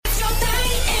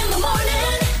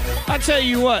I'll tell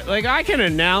you what, like, I can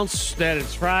announce that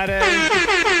it's Friday.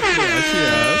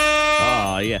 Yes.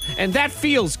 Oh, yeah. And that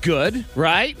feels good,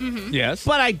 right? Mm-hmm. Yes.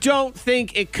 But I don't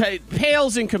think it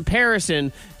pales in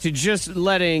comparison to just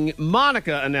letting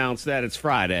Monica announce that it's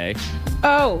Friday.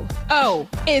 Oh,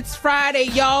 it's Friday,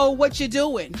 y'all. What you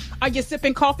doing? Are you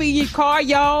sipping coffee in your car,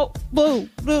 y'all? Boo.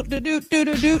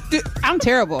 I'm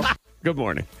terrible. Good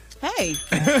morning. Hey,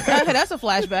 that's a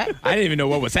flashback. I didn't even know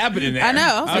what was happening there. I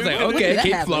know. I was like, When did okay, that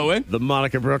keep happen? flowing. The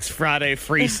Monica Brooks Friday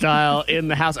freestyle in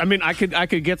the house. I mean, I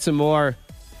could get some more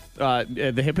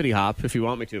the hippity hop if you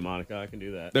want me to, Monica. I can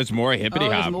do that. There's more hippity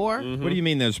Oh, hop. there's more? What do you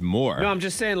mean there's more? No, I'm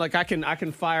just saying, like, I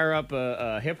can fire up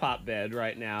a hip hop bed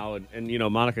right now, and you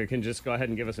know, Monica can just go ahead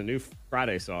and give us a new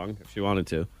Friday song if she wanted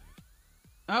to.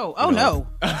 Oh no.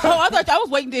 I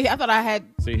was waiting to. I thought I had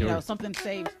See, here we- something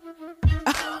saved.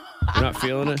 You're not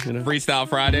feeling it, you know? Freestyle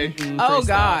Friday. Oh Freestyle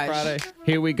gosh. Friday.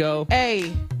 Here we go.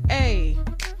 Hey.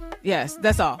 Yes,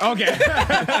 that's all. Okay.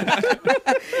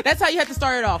 That's how you have to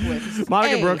start it off with.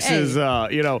 Monica Hey, Brooks hey. is,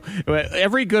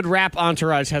 every good rap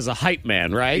entourage has a hype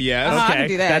man, right? Yes. I Okay, can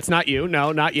do that. that's not you.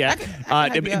 No, not yet. I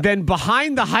can hype you up. Then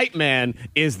behind the hype man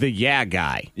is the yeah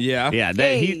guy. Yeah. Yeah,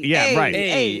 Hey, right.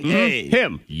 hey, hey.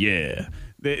 Him. Yeah.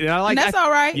 I like That's all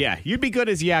right. Yeah, you'd be good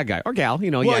as yeah guy or gal.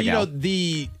 Well, yeah you gal.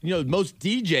 know, most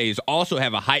DJs also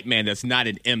have a hype man that's not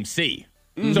an MC.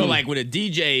 So, like, when a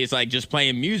DJ is like just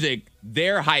playing music,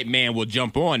 their hype man will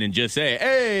jump on and just say,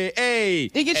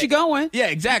 "Hey." It gets you going. Yeah,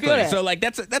 exactly. Feel that. So, like,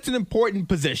 that's an important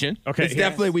position. Okay, it's yes.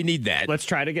 definitely we need that. Let's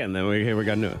try it again. Then we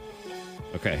got to do it.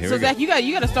 Okay, here So we go. Zach, you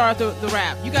got to start the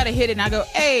rap. You got to hit it, and I go,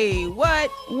 hey, what?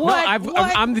 No,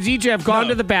 I'm the DJ. I've gone No.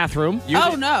 to the bathroom.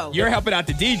 Oh no. You're helping out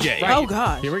the DJ. Oh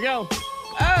God. Here we go.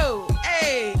 Oh,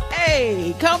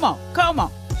 hey, come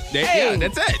on. Yeah, Hey.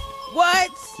 that's it. What?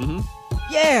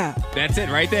 Yeah. That's it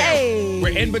right there. Hey.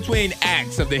 We're in between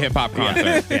acts of the hip hop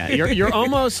concert. Yeah, you're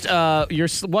almost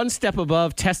one step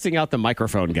above testing out the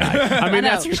microphone guy. I mean, know.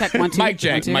 that's Check 1 2. Mic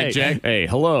check, 1, 2. mic check. Hey,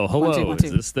 hello. 1 2 1 2.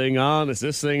 Is this thing on? Is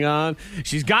this thing on?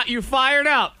 She's got you fired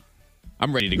up.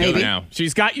 I'm ready to go Maybe. now.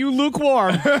 She's got you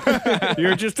lukewarm.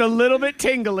 You're just a little bit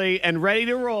tingly and ready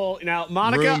to roll. Now,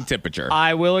 Monica, Room temperature.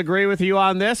 I will agree with you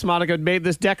on this. Monica made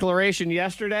this declaration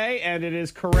yesterday, and it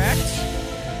is correct.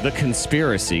 The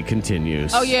conspiracy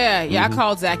continues. Oh yeah. I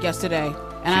called Zach yesterday,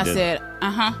 and I did. said,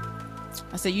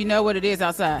 I said, you know what it is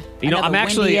outside. You know, Another I'm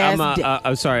actually, windy-ass day.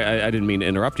 I'm sorry, I didn't mean to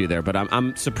interrupt you there, but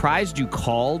I'm surprised you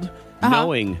called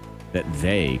knowing that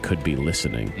they could be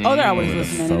listening. Oh, they're always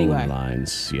listening Phone anyway.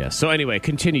 lines, yes. So anyway,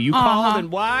 continue. You called,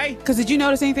 and why? Because did you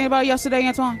notice anything about yesterday,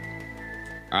 Antoine?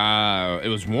 It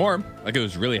was warm. Like, it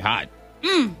was really hot.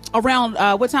 Around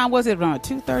what time was it? Around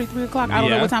 2:30, 3 o'clock. I don't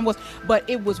know Yeah. what time it was, but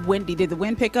it was windy. Did the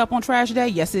wind pick up on trash day?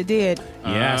 Yes, it did.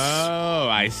 Yes. Oh,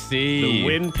 I see. The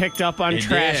wind picked up on It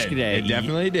trash did. day. It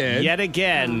definitely did. Yet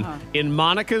again, in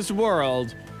Monica's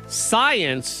world,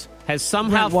 science has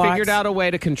somehow Brent Watts. figured out a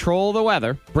way to control the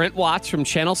weather. Brent Watts from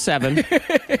Channel 7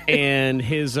 and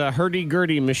his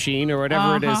hurdy-gurdy machine or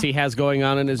whatever it is he has going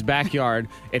on in his backyard,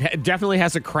 it definitely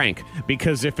has a crank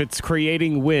because if it's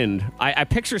creating wind, I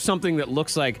picture something that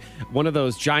looks like one of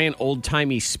those giant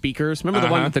old-timey speakers. Remember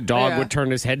the one that the dog Yeah. would turn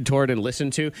his head toward and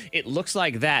listen to? It looks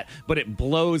like that, but it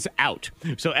blows out.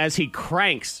 So as he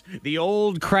cranks, the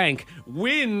old crank,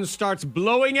 wind starts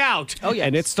blowing out. Oh, yes.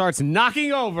 And it starts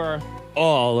knocking over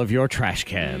all of your trash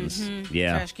cans.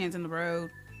 Yeah. Trash cans in the road.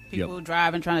 People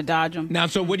driving, trying to dodge them. Now,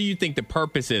 so what do you think the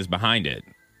purpose is behind it?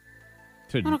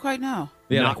 I don't quite know.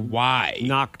 Yeah, Knock- like why?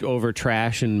 Knocked over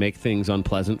trash and make things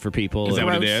unpleasant for people. Is that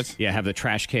what it Gross. is? Yeah, have the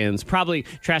trash cans. Probably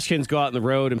trash cans go out in the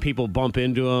road and people bump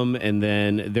into them, and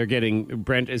then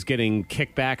Brent is getting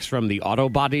kickbacks from the auto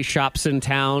body shops in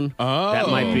town. Oh. That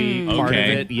might be part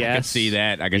Okay. of it. Yes. I can see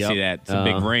that. I can see that. It's a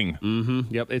big ring. Mm-hmm.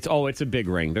 Yep. It's a big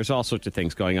ring. There's all sorts of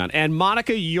things going on. And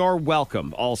Monica, you're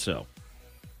welcome also.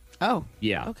 Oh.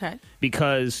 Yeah. Okay.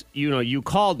 Because, you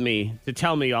called me to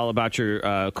tell me all about your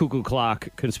cuckoo clock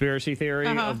conspiracy theory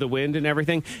of the wind and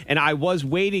everything. And I was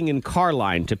waiting in car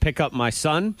line to pick up my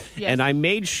son. Yes. And I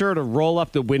made sure to roll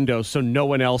up the window so no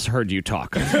one else heard you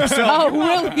talk. So, Oh,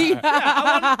 really?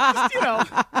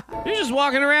 you're just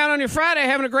walking around on your Friday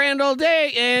having a grand old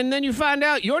day. And then you find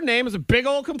out your name is a big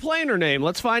old complainer name.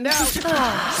 Let's find out.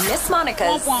 Miss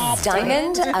Monica's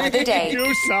Diamond of the Day. You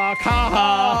suck. Ha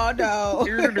ha. Oh, no.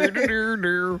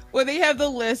 Do-do-do-do-do. Well, they have the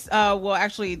list.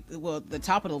 The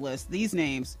top of the list. These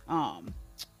names.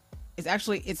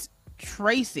 It's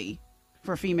Tracy.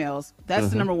 for females. That's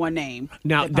the number one name.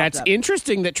 Now, that popped that's up.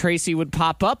 interesting that Tracy would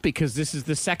pop up because this is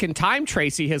the second time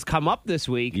Tracy has come up this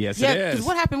week. Yes, Yeah, it because is.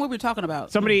 what happened? What were we talking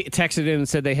about? Somebody texted in and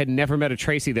said they had never met a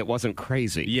Tracy that wasn't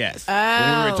crazy. Yes.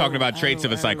 When we were talking about traits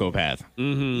of a psychopath.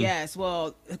 Yes.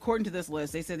 Well, according to this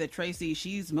list, they said that Tracy,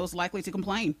 she's most likely to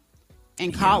complain.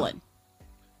 And Colin.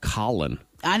 Colin.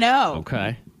 I know.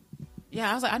 Okay.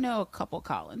 Yeah, I was like, I know a couple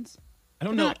Collins. I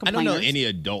don't They're know. not I don't know complainers. any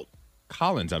adult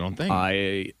Collins. I don't think.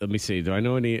 Let me see. Do I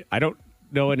know any? I don't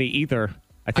know any either.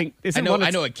 I think I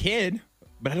know a kid,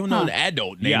 but I don't know an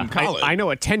adult named Colin. I know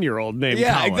a 10-year-old named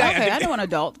Yeah, Colin. exactly. Okay, I know an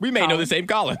adult. We may know Colin. the same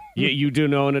Colin. You do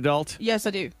know an adult? Yes, I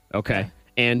do. Okay.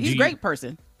 And He's a great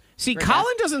person. See, Great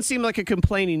Colin doesn't seem like a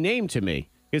complaining name to me.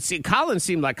 Colin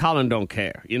seemed like Colin don't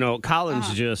care.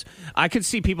 Colin's just... I could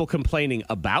see people complaining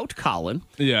about Colin.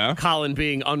 Yeah. Colin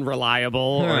being unreliable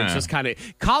or Yeah. just kind of...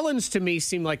 Collins, to me,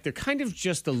 seem like they're kind of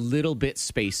just a little bit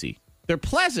spacey. They're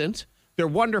pleasant. They're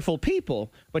wonderful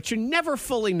people, but you never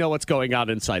fully know what's going on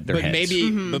inside their But heads.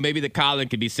 maybe the Colin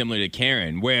could be similar to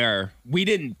Karen, where we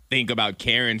didn't think about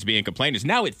Karens being complainers.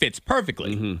 Now it fits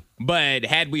perfectly. But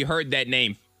had we heard that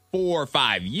name 4 or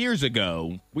 5 years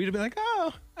ago, we'd have been like,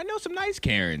 oh, I know some nice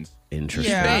Karens.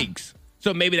 Interesting. Yeah. Thanks.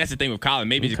 So maybe that's the thing with Colin.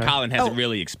 Maybe Colin hasn't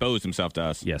really exposed himself to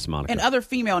us. Yes, Monica. And other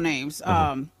female names.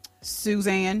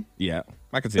 Suzanne. Yeah,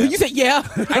 I can see that. You said, yeah.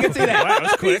 I can see that. That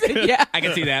was quick. yeah. I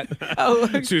can see that. Oh,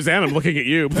 Suzanne, I'm looking at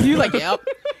you. you like, yep.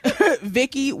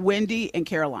 Vicky, Wendy, and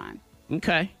Caroline.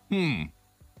 Okay.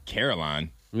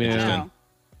 Caroline. Yeah. Interesting.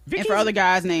 And for other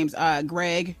guys' names,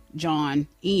 Greg, John,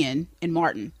 Ian, and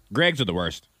Martin. Gregs are the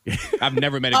worst. I've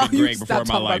never met a good Greg before in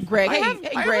my talking life. about Greg. I Hey, have, hey,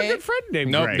 I have a Greg. good friend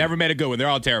named Nope, Greg. never met a good one. They're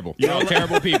all terrible. They're all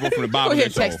terrible people from the Go bottom ahead,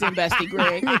 of their text soul. him, bestie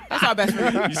Greg. That's our best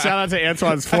friend. Shout out to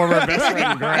Antoine's former best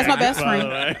friend, Greg. That's my best by the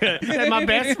way. And my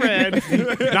best friend.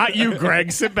 Not you,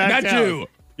 Greg. Sit back Not down. you.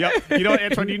 Yep. You know what,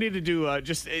 Antoine? You need to do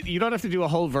you don't have to do a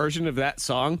whole version of that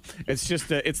song. It's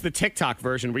just it's the TikTok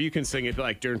version where you can sing it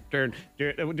like do we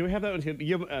have that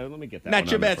one? Let me get that. Not one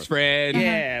your on there best for- friend.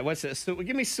 Yeah. What's this? So,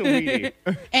 give me Sweetie.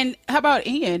 And how about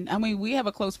Ian? I mean, we have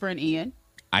a close friend, Ian.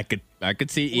 I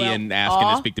could see Well, Ian asking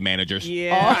aw. to speak to managers.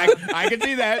 Yeah. I could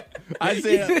see that. I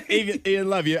see Ian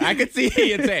love you. I could see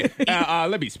Ian saying,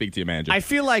 let me speak to your manager. I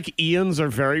feel like Ians are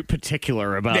very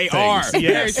particular about They things. are.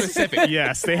 Yes. Very specific.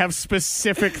 Yes, they have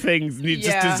specific things, just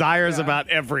Yeah. desires about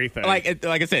everything. like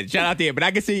I said, shout out to Ian, but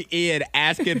I can see Ian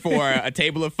asking for a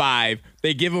table of 5.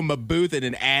 They give him a booth and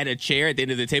then add a chair at the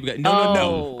end of the table. No.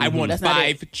 Oh, I want that's not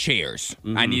 5 chairs.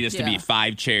 I need us to be Yeah.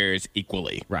 5 chairs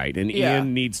equally. Right, and Yeah.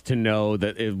 Ian needs to know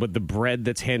that with the bread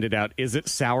that's handed out, is it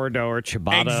sourdough or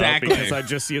ciabatta? Exactly. Because I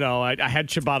just, I had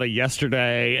ciabatta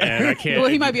yesterday, and I can't. Well,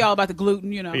 he might be all about the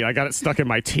gluten, Yeah, I got it stuck in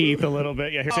my teeth a little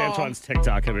bit. Yeah, here's Antoine's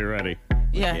TikTok. He'll be ready.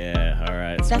 Yeah. Yeah, all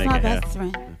right. Let's That's make my it best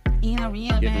happen. friend. Ian,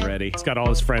 Getting ready. He's got all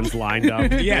his friends lined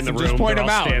up Yes, in the and room. just point They're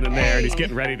them all out. standing there, and he's Hey.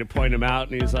 getting ready to point them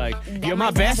out. And he's like, "You're my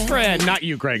best friend, not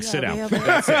you, Greg. Sit down. yeah,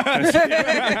 That's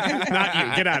it. Not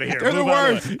you. Get out of here. They're the Move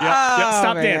on. worst. Yep,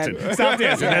 stop man. dancing. Stop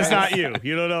dancing. That's not you.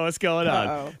 You don't know what's going on.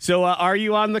 Uh-oh. So, are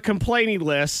you on the complaining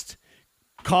list?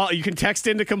 Call. You can text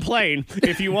in to complain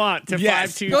if you want to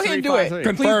Yes. 52353. Go ahead and do it.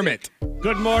 Confirm it.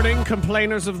 Good morning,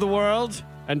 complainers of the world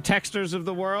and texters of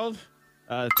the world.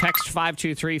 Text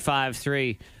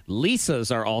 52353.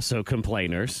 Lisas are also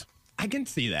complainers. I can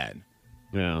see that.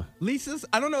 Yeah. Lisa's,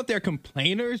 I don't know if they're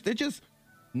complainers. They're just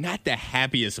not the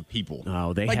happiest of people.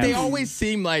 Oh, they they have- always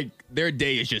seem like their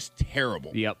day is just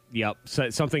terrible. Yep. So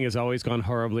something has always gone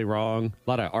horribly wrong. A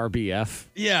lot of RBF.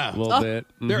 Yeah. A little bit.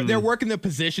 They're working the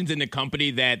positions in the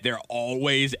company that they're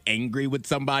always angry with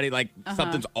somebody, like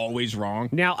something's always wrong.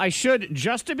 Now, I should,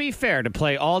 just to be fair, to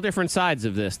play all different sides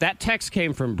of this, that text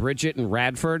came from Bridget and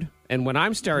Radford. And when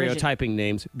I'm stereotyping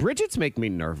names, Bridget's make me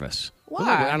nervous.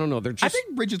 Why? I don't know. They're just. I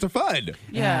think Bridget's are fun.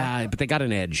 Yeah. But they got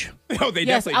an edge. Oh, they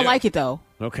Yes, definitely I do. like it though.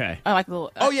 Okay. I like the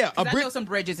little. Oh, yeah, 'cause a I Brit- know some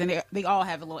bridges, and they all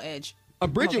have a little edge. A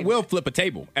Bridget Okay. will flip a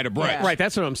table at a brunch. Yeah. Right,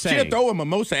 that's what I'm saying. She'll throw a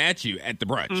mimosa at you at the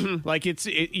brunch. Like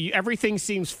everything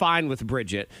seems fine with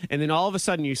Bridget, and then all of a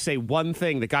sudden you say one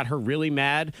thing that got her really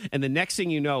mad, and the next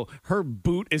thing you know, her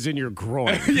boot is in your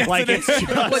groin. Like it's just.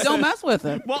 But don't mess with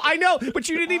her. Well, I know, but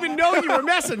you didn't even know you were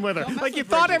messing with her. Don't mess Like you with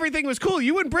thought Bridget. everything was cool.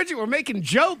 You and Bridget were making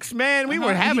jokes, man. We were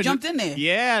You having. jumped in there.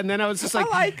 Yeah, and then I was just I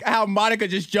like, like how Monica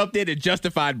just jumped in and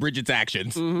justified Bridget's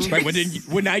actions. Like,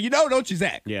 well, now you know, don't you,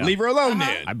 Zach? Yeah. Leave her alone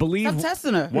then. I believe Stop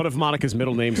testing her. one of Monica's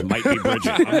middle names might be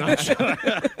Bridget. I'm not sure.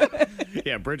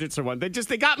 Yeah, Bridget's the one. They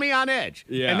got me on edge.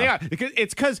 Yeah. And they are.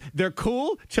 It's because they're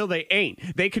cool till they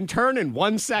ain't. They can turn in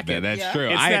 1 second. Yeah, that's Yeah. true.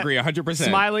 It's I that agree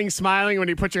 100%. Smiling when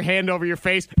you put your hand over your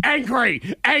face.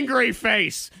 Angry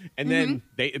face. And then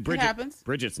Bridget, happens.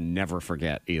 Bridget's never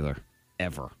forget either.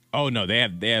 Ever. Oh no, they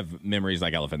have memories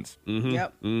like elephants.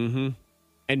 Yep.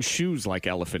 And shoes like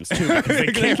elephants, too, because they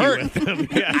kick you with them.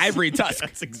 Yes. Ivory tusk.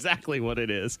 That's exactly what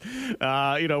it is.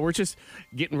 We're just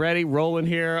getting ready, rolling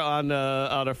here on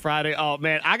a Friday. Oh,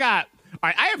 man, all right,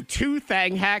 I have 2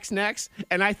 Thang hacks next,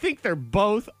 and I think they're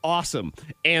both awesome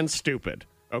and stupid,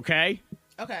 okay?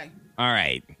 Okay. All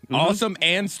right. Awesome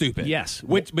and stupid. Yes.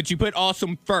 But you put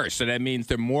awesome first, so that means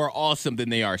they're more awesome than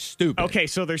they are stupid. Okay,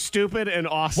 so they're stupid and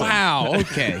awesome. Wow.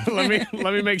 Okay. let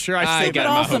me make sure I I say got that.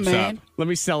 my awesome, hopes man. up. Let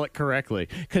me sell it correctly,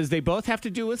 because they both have to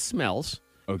do with smells.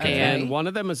 Okay. And one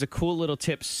of them is a cool little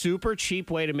tip, super cheap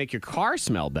way to make your car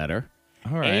smell better.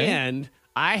 All right. And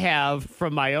I have,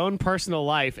 from my own personal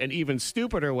life, an even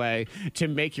stupider way to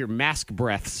make your mask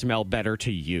breath smell better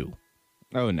to you.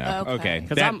 Oh no. Okay. Okay.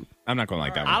 'Cause I'm not gonna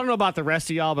like that I one. don't know about the rest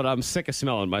of y'all, but I'm sick of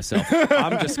smelling myself.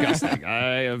 I'm disgusting.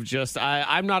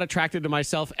 I'm not attracted to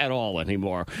myself at all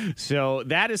anymore. So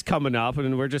that is coming up,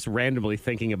 and we're just randomly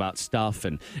thinking about stuff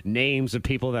and names of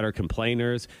people that are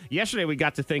complainers. Yesterday, we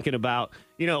got to thinking about,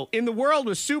 in the world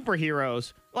with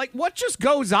superheroes, like what just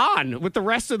goes on with the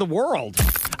rest of the world?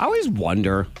 I always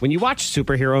wonder when you watch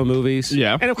superhero movies.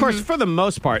 Yeah. And of course, for the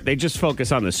most part, they just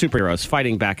focus on the superheroes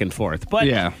fighting back and forth. But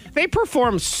Yeah. they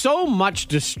perform so much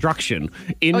destruction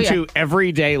into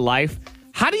everyday life.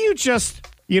 How do you just,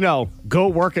 go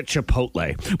work at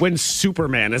Chipotle when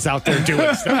Superman is out there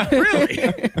doing stuff?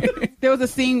 Really? There was a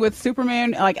scene with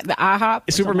Superman, like the IHOP.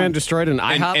 Superman destroyed an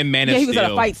IHOP? And Man of Yeah, he was Steel.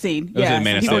 at a fight scene. was Yeah, in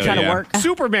Man so of he was Steel, trying to yeah. work.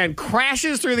 Superman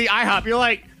crashes through the IHOP. You're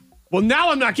like, well,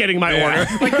 now I'm not getting my order.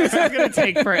 Like, this is going to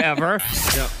take forever.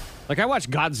 Like, I watched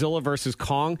Godzilla versus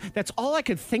Kong. That's all I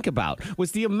could think about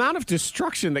was the amount of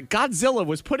destruction that Godzilla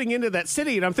was putting into that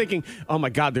city. And I'm thinking, oh, my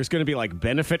God, there's going to be, like,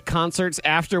 benefit concerts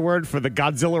afterward for the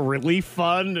Godzilla Relief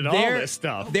Fund and all this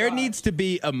stuff. There needs to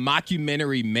be a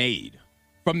mockumentary made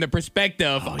from the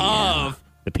perspective of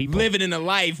The people. living in a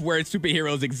life where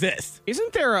superheroes exist.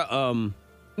 Isn't there a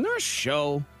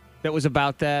show that was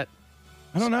about that?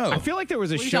 I don't know. I feel like there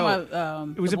was a What are you show. talking about,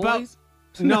 it was The about. Boys?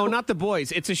 No, not The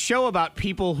Boys. It's a show about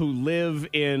people who live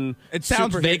in. It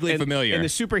sounds vaguely familiar. In the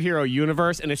superhero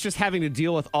universe, and it's just having to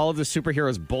deal with all of the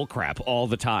superheroes' bullcrap all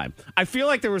the time. I feel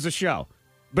like there was a show,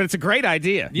 but it's a great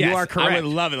idea. Yes, You are correct. I would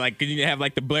love it. Like, because you have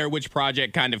like the Blair Witch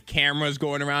Project kind of cameras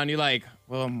going around. You're like,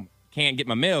 well, can't get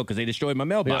my mail because they destroyed my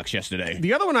mailbox yesterday.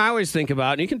 The other one I always think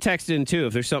about, and you can text in too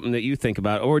if there's something that you think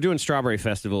about. Or we're doing Strawberry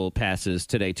Festival passes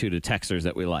today too to texters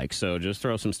that we like. So just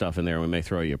throw some stuff in there and we may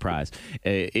throw you a prize.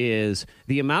 Is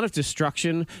the amount of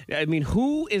destruction. I mean,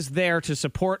 who is there to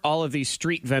support all of these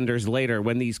street vendors later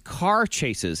when these car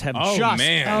chases have just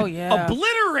man. Oh, yeah.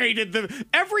 obliterated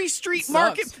every street Sucks.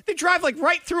 market? They drive like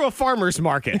right through a farmer's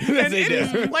market. And it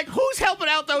is like, who's helping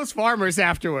out those farmers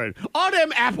afterward? All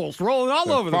them apples rolling all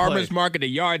over the Farmers place. market, the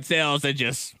yard sales are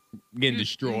just getting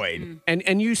destroyed.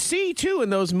 And you see too in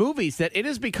those movies that it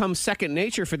has become second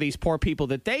nature for these poor people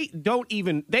that they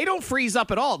don't freeze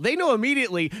up at all. They know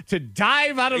immediately to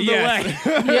dive out of Yes. the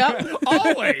way. Yep.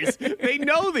 Always. They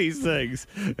know these things.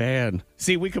 Man.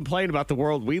 See, we complain about the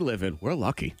world we live in. We're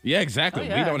lucky. Yeah, exactly. Oh,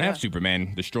 yeah, we don't have yeah.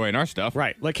 Superman destroying our stuff.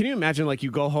 Right. Like, can you imagine, like, you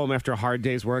go home after a hard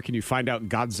day's work and you find out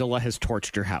Godzilla has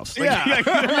torched your house? Like, Yeah.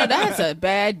 No, that's a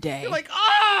bad day. like,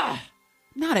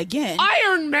 Not again.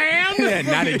 Iron Man! Yeah,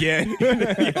 not again.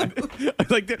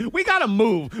 Like, we gotta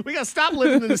move. We gotta stop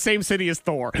living in the same city as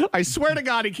Thor. I swear to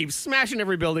God, he keeps smashing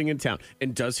every building in town.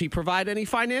 And does he provide any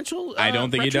financial? I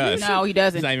don't think he does. retribution? No, he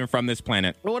doesn't. He's not even from this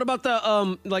planet. Well, what about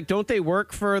the like? Don't they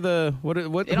work for the what? They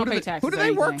don't who do pay taxes Who do or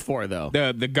they work anything. for though?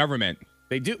 The government.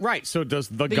 They do right. So does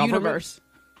the the government? universe.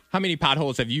 How many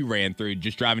potholes have you ran through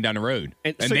just driving down the road?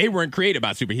 And And so- they weren't created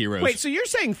by superheroes. Wait, so you're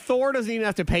saying Thor doesn't even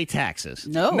have to pay taxes?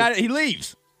 No. He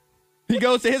leaves. He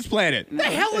goes to his planet. The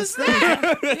hell is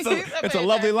that? It's a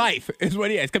lovely life. Is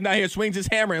what he has. Come down here, swings his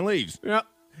hammer, and leaves. Yep.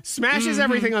 Smashes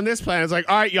everything on this planet. It's like,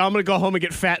 all right, y'all, I'm gonna go home and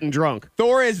get fat and drunk.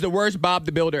 Thor is the worst Bob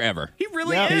the Builder ever. He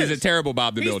really He's is. a terrible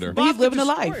Bob the Builder. But he's Bob living the a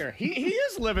life. Destroyer. He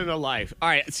is living a life. All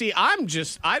right. See, I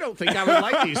don't think I would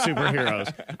like these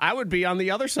superheroes. I would be on the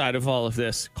other side of all of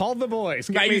this. Call the boys.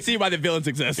 Now Get you me, see why the villains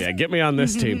exist. yeah, get me on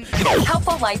this team.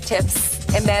 Helpful life tips.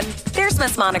 And then there's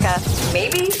Miss Monica.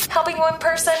 Maybe helping one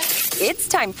person. It's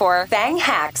time for Bang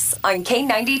Hacks on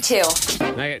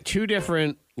K92. I got two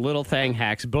different little thang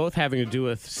hacks, both having to do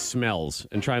with smells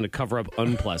and trying to cover up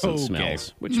unpleasant Okay.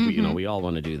 smells, which we all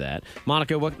want to do that.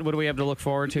 Monica, what do we have to look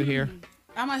forward to here?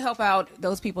 I'm going to help out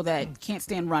those people that can't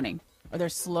stand running or they're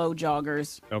slow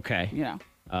joggers, Okay. you know.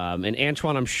 And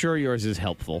Antoine, I'm sure yours is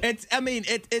helpful. It's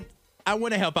I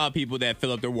want to help out people that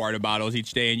fill up their water bottles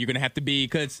each day, and you're going to have to be,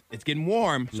 because it's getting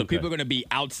warm, so people are going to be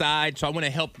outside. So I want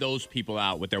to help those people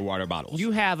out with their water bottles.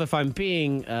 You have, if I'm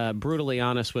being brutally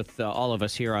honest with all of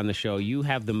us here on the show, you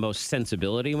have the most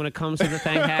sensibility when it comes to the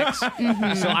Thang hacks.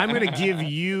 So I'm going to give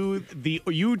you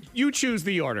you choose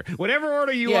the order. Whatever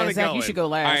order you want to Zach, go you in. should go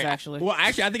last, All right. actually. Well,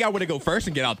 actually, I think I want to go first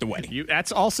and get out the way.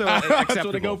 That's also I acceptable. just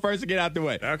want to go first and get out the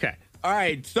way. Okay. All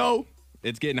right, so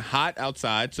it's getting hot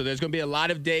outside, so there's going to be a lot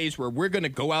of days where we're going to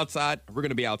go outside. We're going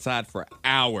to be outside for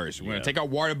hours. We're going to take our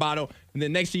water bottle, and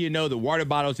then next thing you know, the water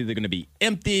bottle is either going to be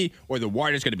empty or the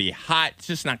water's going to be hot. It's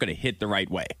just not going to hit the right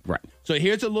way. Right. So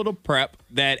here's a little prep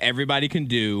that everybody can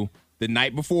do the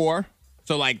night before.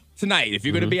 So like tonight, if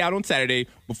you're going to be out on Saturday,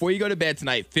 before you go to bed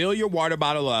tonight, fill your water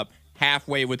bottle up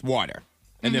halfway with water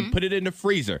and then put it in the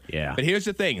freezer. Yeah. But here's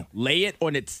the thing. Lay it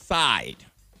on its side.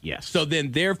 Yes. So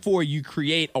then, therefore, you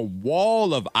create a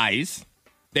wall of ice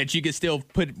that you can still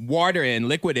put water in,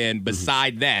 liquid in,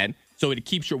 beside that. So it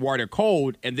keeps your water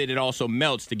cold, and then it also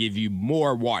melts to give you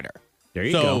more water. There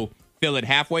you go. go. Fill it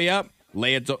halfway up,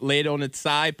 lay it on its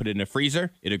side, put it in the freezer.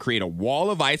 It'll create a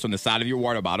wall of ice on the side of your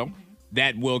water bottle.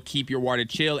 That will keep your water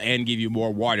chill and give you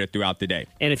more water throughout the day.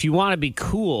 And if you want to be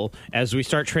cool as we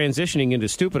start transitioning into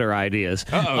stupider ideas,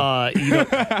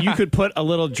 you could put a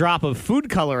little drop of food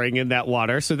coloring in that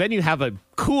water. So then you have a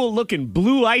cool looking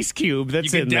blue ice cube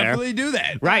that's You in can there. definitely do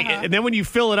that. Right. And then when you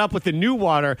fill it up with the new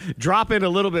water, drop in a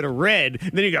little bit of red.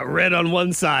 And then you got red on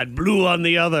one side, blue on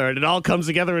the other. And it all comes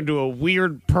together into a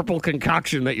weird purple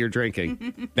concoction that you're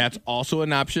drinking. That's also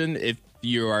an option if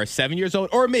you are 7 years old,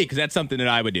 or me, because that's something that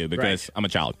I would do because I'm a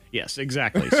child. Yes,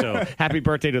 exactly. So happy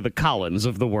birthday to the Collins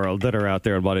of the world that are out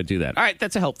there and want to do that. All right,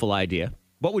 that's a helpful idea.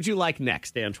 What would you like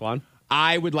next, Antoine?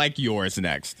 I would like yours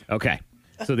next. Okay.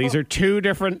 So these are two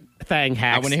different Thang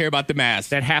hacks. I want to hear about the mask.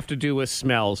 That have to do with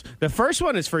smells. The first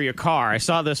one is for your car. I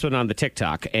saw this one on the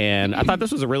TikTok, and I thought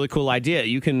this was a really cool idea.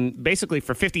 You can basically,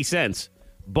 for 50 cents,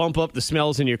 bump up the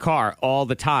smells in your car all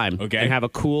the time and have a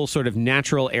cool sort of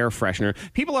natural air freshener.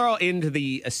 People are all into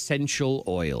the essential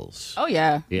oils. Oh,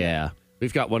 yeah. Yeah.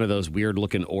 We've got one of those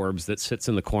weird-looking orbs that sits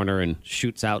in the corner and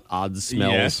shoots out odd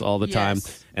smells all the time.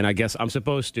 And I guess I'm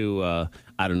supposed to,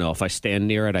 I don't know, if I stand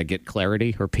near it, I get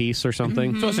clarity or peace or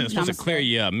something. So it's supposed to clear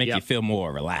you up, make you feel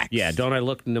more relaxed. Yeah, don't I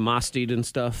look namaste and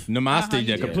stuff? Namaste,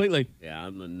 yeah, completely. Yeah,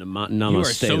 I'm a namaste. You are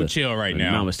so chill right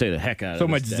now. Namaste the heck out of So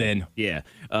this much day. zen. Yeah.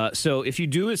 So if you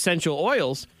do essential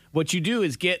oils, what you do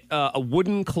is get a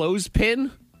wooden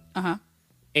clothespin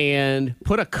and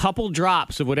put a couple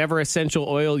drops of whatever essential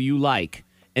oil you like,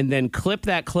 and then clip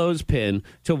that clothespin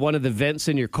to one of the vents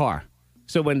in your car.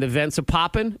 So when the vents are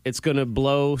popping, it's going to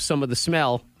blow some of the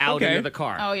smell out into the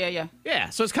car. Oh, yeah, yeah. Yeah,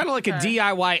 so it's kind of like a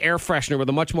DIY air freshener with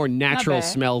a much more natural bad.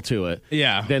 smell to it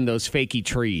Yeah. than those fakey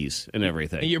trees and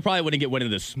everything. And you probably want to get one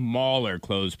of the smaller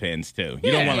clothespins, too.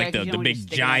 You don't want like Yeah, 'cause you the don't want big to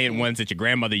stick it giant out. ones that your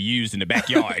grandmother used in the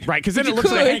backyard. Right, because then it You looks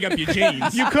could like hang up your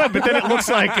jeans. you could, but then it looks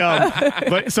like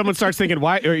but someone starts thinking,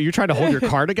 why are you trying to hold your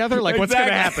car together? Like, what's going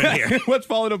to happen here? What's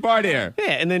falling apart here?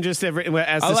 Yeah, and then just as the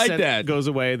like scent that. goes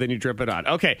away, then you drip it on.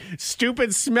 Okay, stupid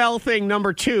smell thing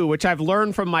number 2, which I've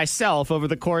learned from myself over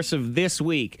the course of this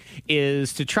week,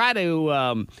 is to try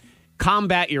to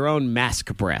combat your own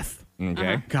mask breath.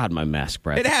 Okay. God, my mask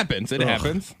breath. It happens. It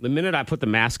happens. The minute I put the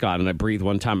mask on and I breathe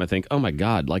one time, I think, oh my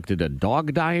God, like, did a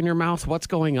dog die in your mouth? What's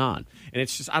going on? And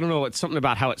it's just, I don't know, it's something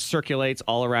about how it circulates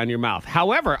all around your mouth.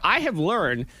 However, I have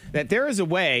learned that there is a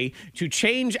way to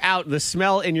change out the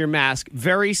smell in your mask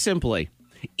very simply.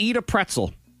 Eat a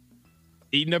pretzel.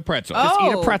 Eating a pretzel. Oh. Just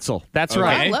eat a pretzel. That's Okay.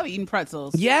 right. I love eating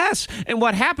pretzels. Yes. And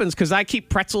what happens, because I keep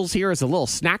pretzels here as a little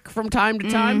snack from time to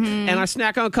time, and I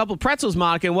snack on a couple pretzels,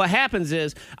 Monica, and what happens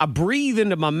is I breathe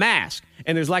into my mask,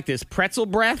 and there's like this pretzel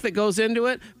breath that goes into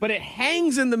it, but it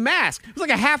hangs in the mask. It was like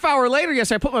a half hour later,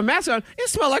 I put my mask on, it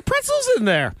smelled like pretzels in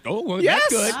there. Oh, well, Yes.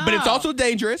 that's good. But it's also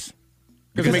dangerous.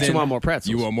 Because it makes you then want more pretzels.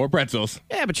 You want more pretzels.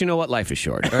 Yeah, but you know what? Life is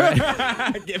short. All right?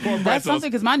 Get more That's pretzels. something,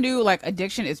 because my new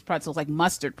addiction is pretzels, like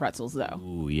mustard pretzels, though.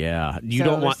 Ooh, yeah. You So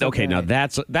don't they're want. so Okay, now good.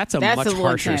 that's a That's much a little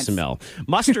harsher intense. smell.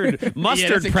 Mustard that's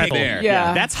a kick pretzel. there.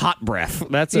 Yeah. That's hot breath.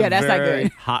 That's Yeah, a that's not very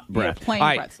good. hot Yeah, breath. plain All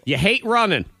right, pretzel. you hate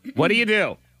running. What do you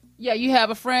do? Yeah, you have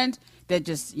a friend that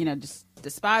just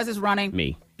despises running.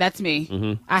 Me. That's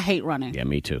me. I hate running. Yeah,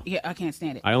 me too. Yeah, I can't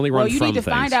stand it. I only well, run you from need to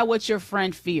things. find out what your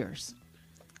friend fears.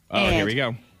 Oh, here we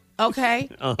go. Okay?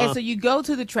 And so you go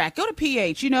to the track. Go to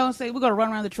PH, say we're going to run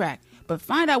around the track. But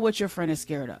find out what your friend is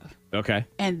scared of. Okay.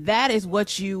 And that is what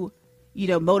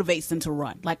motivates them to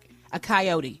run. Like a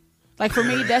coyote. Like for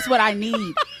me, that's what I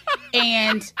need.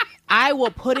 And I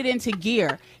will put it into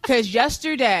gear. Because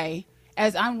yesterday,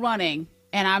 as I'm running,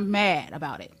 and I'm mad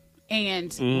about it,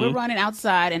 And we're running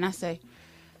outside, and I say,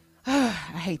 I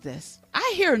hate this.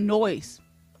 I hear noise.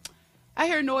 I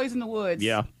hear noise in the woods.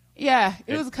 Yeah. Yeah,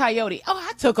 it was a coyote. Oh,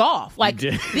 I took off. Like,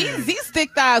 these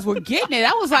thick thighs were getting it.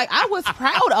 I was like, I was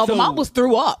proud of them. I almost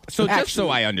threw up. So just so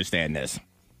I understand this,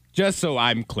 just so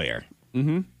I'm clear,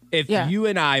 if you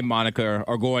and I, Monica,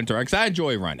 are going to run, because I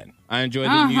enjoy running. I enjoy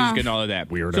the music and all of that.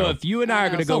 Weirdo. So if you and I are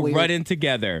going to go running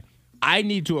together, I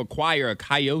need to acquire a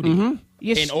coyote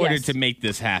in order to make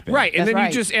this happen. Right, and That's then right.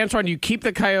 you just, Antoine, you keep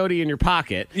the coyote in your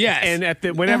pocket. Yes. And at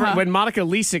the when Monica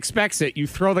least expects it, you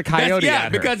throw the coyote at her.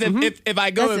 Because if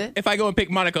I go and pick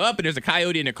Monica up and there's a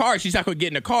coyote in the car, she's not going to get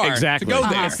in the car exactly. to go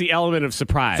there. It's the element of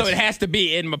surprise. So it has to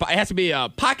be a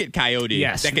pocket coyote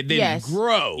that could then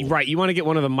grow. Right, you want to get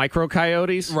one of the micro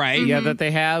coyotes, Right. Yeah, that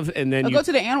they have, and then I'll go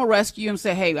to the animal rescue and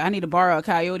say, hey, I need to borrow a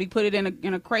coyote. Put it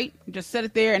in a crate, just set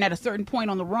it there, and at a certain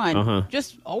point on the run,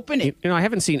 just open it. You know, I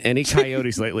haven't seen any coyotes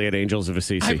lately at Angels of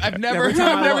Assisi. I've never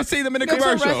seen them in a Go to a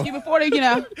commercial. rescue before they,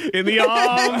 In the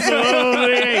arms of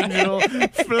the angel,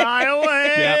 fly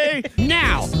away. Yep.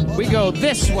 Now, we go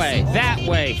this way, that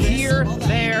way, here,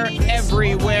 there,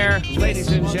 everywhere. Ladies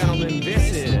and gentlemen,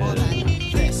 this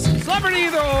is Celebrity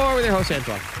Either Or with your host,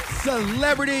 Antoine.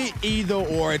 Celebrity Either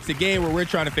Or. It's a game where we're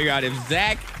trying to figure out if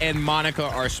Zach and Monica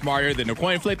are smarter than a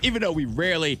coin flip, even though we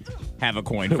rarely have a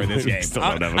coin for this We game. still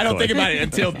don't have a I don't coin. think about it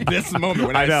until this moment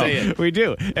when I know. say it. We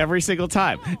do. Every single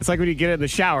time. It's like when you get in the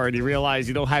shower and you realize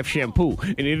you don't have shampoo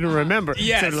and you didn't remember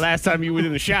Yes. so the last time you were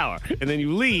in the shower. And then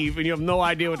you leave and you have no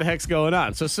idea what the heck's going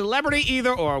on. So Celebrity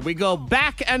Either Or. We go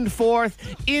back and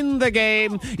forth in the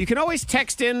game. You can always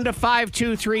text in to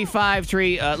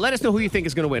 52353. Let us know who you think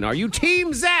is going to win. Are you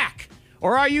Team Zach?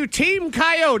 Or are you Team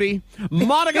Coyote?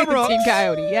 Monica Brooks. Team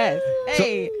Coyote, yes.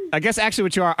 Hey. I guess actually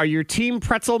what you are you Team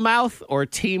Pretzel Mouth or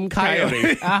Team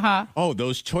Coyote? Oh,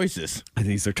 those choices.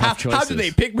 These are tough choices. How do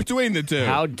they pick between the two?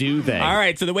 How do they? All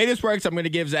right, so the way this works, I'm going to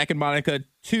give Zach and Monica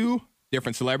two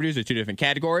different celebrities or two different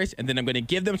categories, and then I'm going to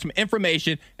give them some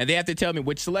information, and they have to tell me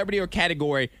which celebrity or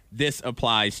category this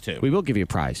applies to. We will give you a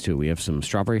prize, too. We have some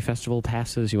Strawberry Festival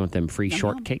passes. You want them free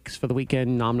shortcakes for the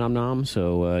weekend? Nom, nom, nom.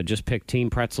 So just pick Team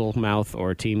Pretzel Mouth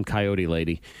or Team Coyote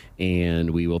Lady,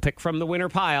 and we will pick from the winner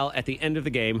pile at the end of the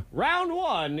game. Round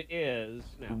one is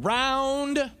now.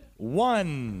 Round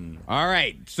one. All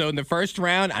right, so in the first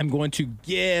round, I'm going to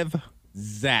give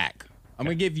Zach. I'm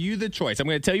going to give you the choice. I'm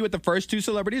going to tell you what the first two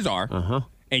celebrities are,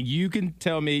 and you can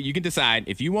tell me, you can decide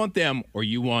if you want them or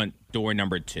you want door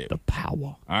number two. The power.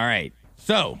 All right,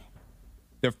 so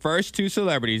the first two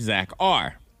celebrities, Zach,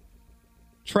 are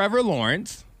Trevor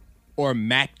Lawrence or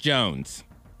Mac Jones.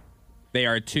 They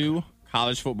are two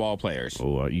college football players.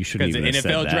 Oh, you shouldn't Because even the have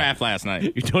said NFL that. draft last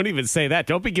night. You don't even say that.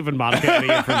 Don't be giving Monica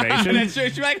any information. That's true.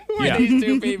 She's like, who are Yeah. these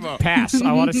two people? Pass.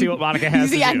 I want to see what Monica has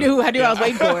See, to I do. knew I was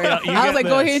waiting for it. I got was like,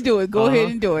 go this. ahead and do it. Go ahead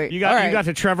and do it. You got All right. you got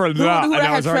to Trevor who Noah. did I and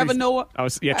have? was already- Trevor Noah?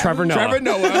 Trevor Noah. Trevor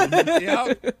Noah.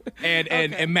 Yep.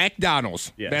 And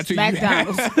McDonald's. Yes. That's who you have.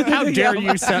 McDonald's. How dare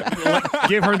you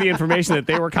give her the information that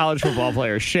they were college football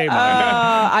players? Shame on you.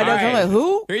 I know. All right. I'm like,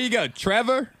 who? Here you go.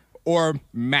 Trevor or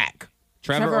Mac?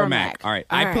 Trevor or Mac? All right.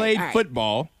 All I right, played all right.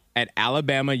 football at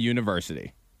Alabama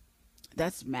University.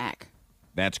 That's Mac.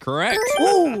 That's correct.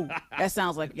 Ooh, that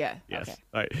sounds like Yes. Okay.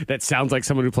 All right. That sounds like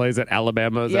someone who plays at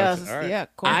Alabama. Is Yes. that- all right. Yeah.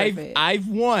 quarterback. I've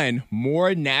won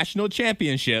more national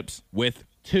championships with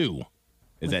two.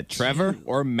 Is that Trevor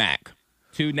or Mac?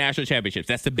 Two national championships.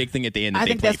 That's the big thing at the end. That I they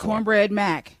think play that's for. cornbread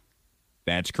Mac.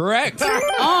 That's correct.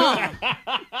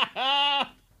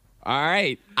 All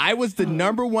right. I was the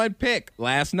number one pick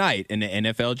last night in the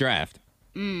NFL draft.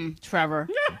 Trevor.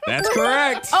 That's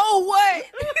correct. Oh,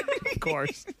 what? Of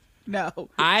course. No.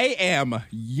 I am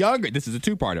younger. This is a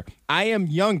two-parter. I am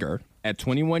younger at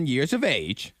 21 years of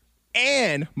age,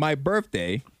 and my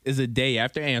birthday is a day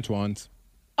after Antoine's.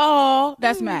 Oh,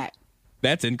 that's Mac.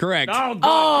 That's incorrect. Oh,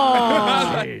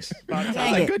 God. Jeez. I was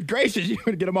Dang like, it. good gracious, you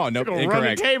would get them all. Nope, Gonna incorrect.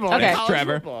 run the table on Okay. That's college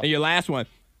Trevor. football. And your last one.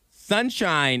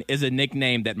 Sunshine is a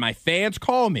nickname that my fans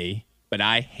call me, but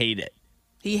I hate it.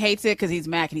 He hates it because he's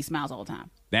Mac and he smiles all the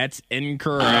time. That's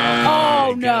incorrect.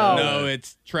 Oh, no. No,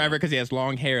 it's Trevor because he has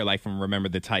long hair, like from Remember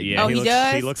the Titans. Yeah, Oh, he looks,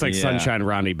 does? He looks like Yeah. Sunshine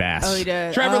Ronnie Bass. Oh, he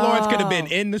does. Trevor Lawrence could have Oh. been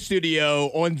in the studio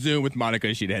on Zoom with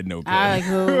Monica. She'd had no clue. I like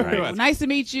who? Right. Nice to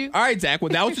meet you. All right, Zach. Well,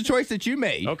 that was the choice that you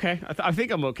made. Okay. I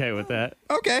think I'm okay with that.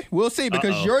 Okay, we'll see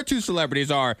because your two celebrities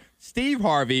are Steve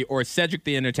Harvey or Cedric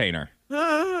the Entertainer.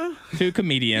 Two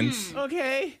comedians,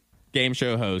 Okay. game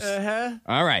show hosts.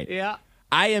 All right. Yeah.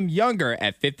 I am younger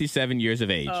at 57 years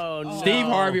of age. Oh, no. Steve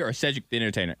Harvey or Cedric the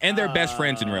Entertainer. And they're best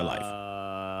friends in real life.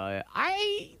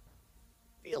 I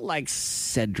feel like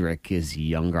Cedric is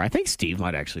younger. I think Steve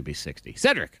might actually be 60.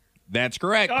 Cedric. That's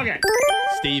correct. Okay.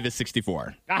 Steve is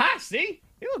 64. Aha, see?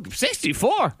 You look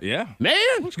 64. Yeah. Man.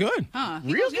 Looks good.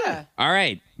 He Real was good. All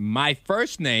right. My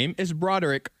first name is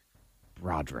Broderick.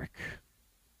 Broderick.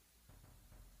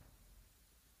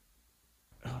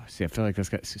 Oh, see, I feel like this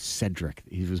guy, Cedric.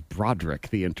 He was Broderick,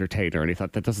 the entertainer, and he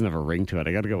thought that doesn't have a ring to it.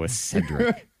 I got to go with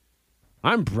Cedric.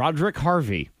 I'm Broderick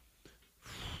Harvey.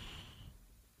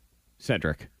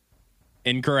 Cedric.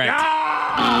 Incorrect.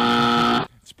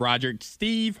 It's Broderick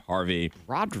Steve Harvey.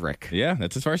 Broderick. Yeah,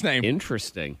 that's his first name.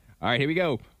 Interesting. All right, here we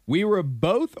go. We were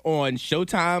both on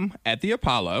Showtime at the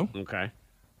Apollo. Okay.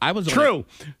 I was True.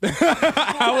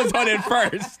 I was on it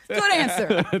first. Good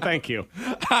answer. Thank you.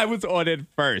 I was on it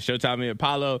first. Showtime at the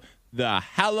Apollo, the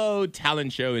Hello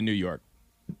Talent Show in New York.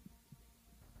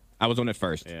 I was on it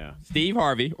first. Yeah. Steve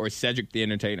Harvey or Cedric the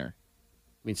Entertainer?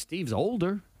 I mean, Steve's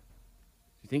older.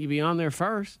 You think he'd be on there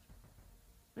first?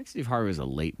 I think Steve Harvey was a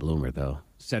late bloomer, though.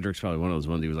 Cedric's probably one of those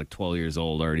ones. He was like 12 years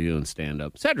old, already doing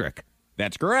stand-up. Cedric.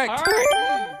 That's correct. All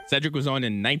right. Cedric was on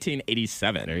in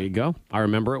 1987. There you go. I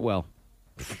remember it well.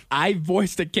 I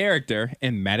voiced a character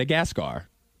in Madagascar.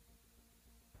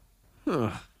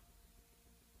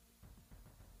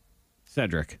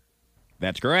 Cedric.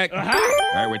 That's correct. All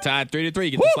right, we're tied 3-3.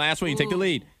 You get this last one. You take the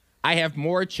lead. I have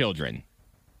more children.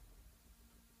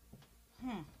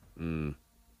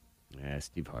 Yeah,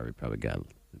 Steve Harvey probably got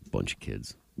a bunch of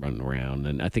kids running around,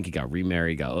 and I think he got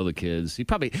remarried, got other kids. Steve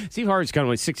Harvey's kind of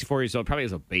like 64 years old, probably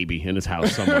has a baby in his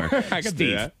house somewhere. I can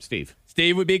do that. Steve.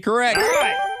 Steve would be correct. All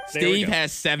right. Steve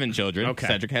has 7 children. Okay.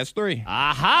 Cedric has 3.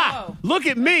 Aha! Oh. Look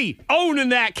at me owning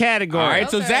that category. All right,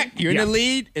 so Okay. Zach, you're in Yeah. the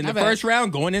lead in the bad. first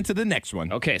round, going into the next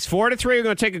one. Okay, it's 4-3. We're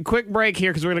going to take a quick break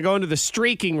here because we're going to go into the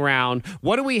streaking round.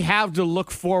 What do we have to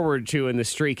look forward to in the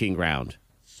streaking round?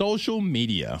 Social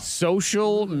media.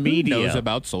 Social media. Who knows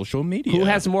about social media? Who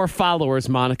has more followers,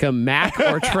 Monica, Mac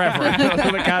or Trevor? Those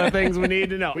are the kind of things we need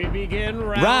to know. We begin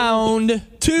round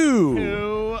 2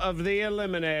 2 of the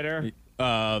Eliminator.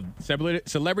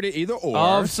 Celebrity either or.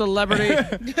 Of celebrity.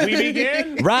 We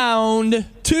begin round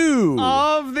 2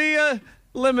 of the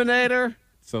Eliminator.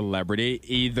 Celebrity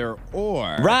either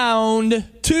or. Round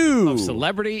 2.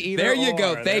 Celebrity either There you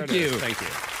go. or. Thank There it you. is. Thank you.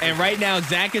 And right now,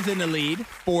 Zach is in the lead,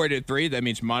 4-3. That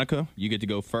means, Monica, you get to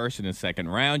go first in the second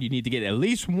round. You need to get at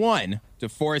least one to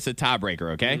force a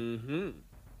tiebreaker, okay? Mm-hmm.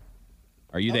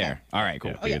 Are you there? All right,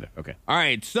 cool. Yeah. Okay. All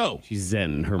right, so She's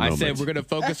zen in her I moment. said we're going to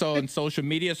focus on social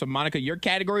media. So, Monica, your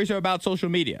categories are about social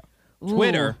media.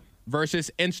 Twitter versus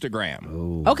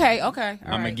Instagram. Okay. I'm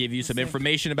going to give you some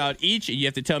information about each, and you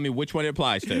have to tell me which one it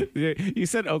applies to. You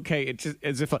said okay. It's just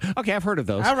as if okay. I've heard of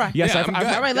those. All right. Yes, Yeah, I've I'm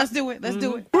good. All right, let's do it. Let's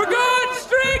do it. We're good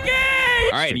streaking!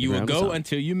 All right, you will Instagram is go on.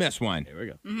 until you miss one. Here we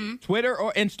go. Twitter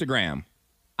or Instagram?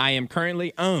 I am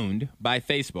currently owned by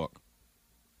Facebook.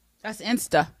 That's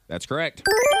Insta. That's correct.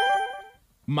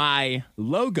 My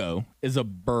logo is a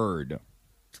bird.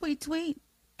 Tweet.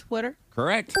 Twitter.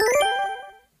 Correct.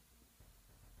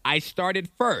 I started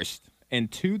first in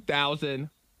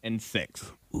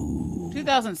 2006.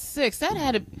 2006. That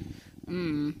had to.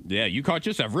 Yeah, you caught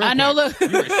yourself real I know. quick.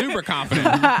 Look. You were super confident.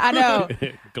 I know.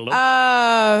 Glow.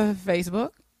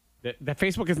 Facebook. that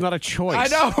Facebook is not a choice. I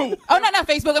know. Oh, not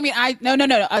Facebook. I mean,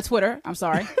 no. Twitter. I'm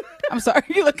sorry. I'm sorry.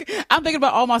 Look, I'm thinking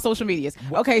about all my social medias.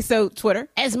 Okay, so Twitter.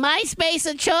 Is MySpace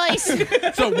a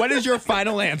choice? So what is your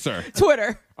final answer?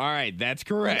 Twitter. All right, that's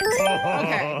correct.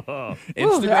 Okay.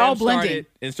 Instagram they're all blending.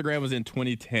 Instagram was in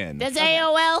 2010. Does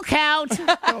AOL count?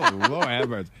 Oh, Lord have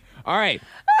mercy. All right.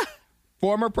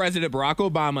 Former President Barack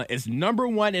Obama is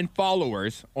 #1 in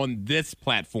followers on this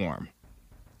platform.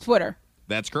 Twitter.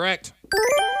 That's correct.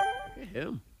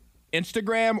 Him.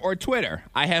 Instagram or Twitter?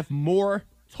 I have more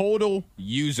total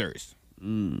users.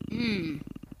 There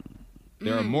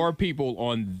are more people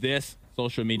on this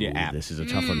social media app. This is a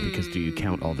tough one because do you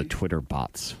count all the Twitter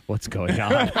bots? What's going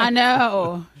on? I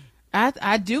know.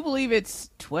 I do believe it's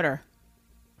Twitter.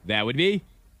 That would be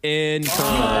incorrect.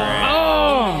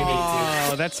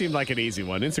 Oh, that seemed like an easy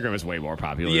one. Instagram is way more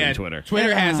popular than Twitter.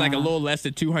 Twitter has like a little less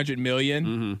than 200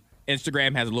 million.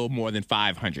 Instagram has a little more than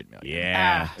 500 million.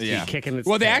 Yeah. Yeah. She's kicking its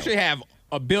Well, they tail. actually have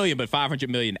 1 billion, but 500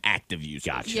 million active users.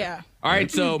 Gotcha. Yeah. All right,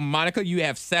 so Monica, you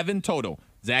have 7 total.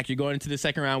 Zach, you're going into the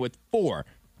second round with 4.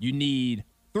 You need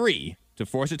 3 to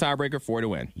force a tiebreaker, 4 to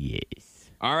win. Yes.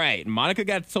 All right, Monica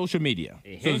got social media.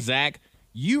 So, Zach,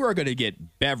 you are going to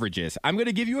get beverages. I'm going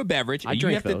to give you a beverage, and you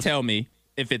drink have those. to tell me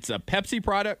if it's a Pepsi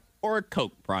product or a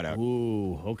Coke product.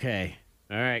 Ooh, okay.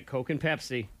 All right, Coke and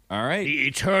Pepsi. All right. The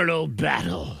eternal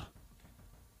battle.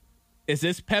 Is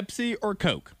this Pepsi or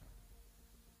Coke?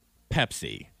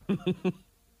 Pepsi.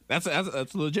 That's a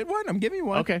legit one. I'm giving you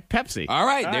one. Okay, Pepsi. All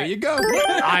right, there you go.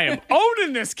 I am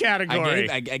owning this category.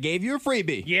 I gave you a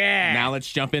freebie. Yeah. Now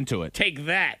let's jump into it. Take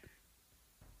that.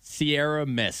 Sierra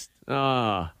Mist.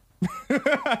 Oh.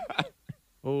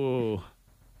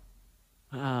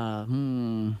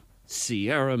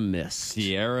 Sierra Mist.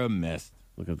 Sierra Mist.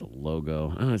 Look at the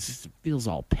logo. Oh, it feels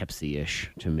all Pepsi-ish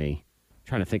to me.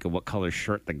 Trying to think of what color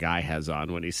shirt the guy has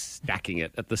on when he's stacking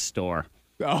it at the store.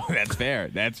 Oh, that's fair.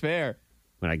 That's fair.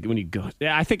 When you go,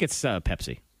 yeah, I think it's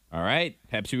Pepsi. All right.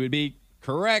 Pepsi would be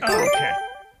correct. Okay.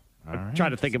 I'm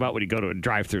trying to think about when you go to a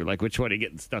drive-thru, like which one are you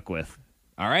getting stuck with?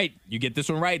 All right. You get this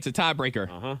one right. It's a tiebreaker.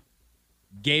 Uh-huh.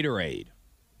 Gatorade.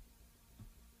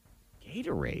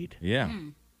 Gatorade. Yeah.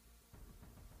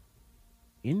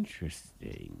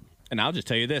 Interesting. And I'll just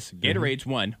tell you this. Gatorade's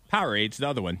one. Powerade's the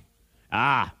other one.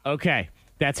 Ah, okay.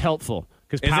 That's helpful.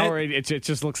 Because Is it? Powerade, it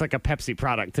just looks like a Pepsi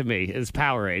product to me, is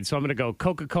Powerade. So I'm going to go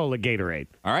Coca-Cola Gatorade.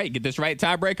 All right. Get this right.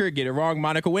 Tiebreaker. Get it wrong.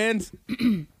 Monica wins.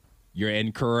 You're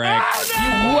incorrect.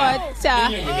 What?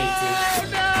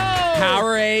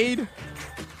 Powerade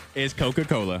is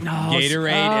Coca-Cola.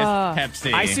 Gatorade is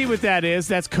Pepsi. I see what that is.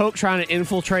 That's Coke trying to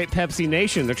infiltrate Pepsi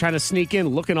Nation. They're trying to sneak in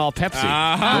looking all Pepsi.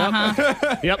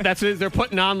 Yep, that's it. They're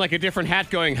putting on like a different hat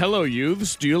going, hello,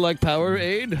 youths. Do you like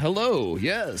Powerade? Hello,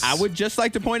 yes. I would just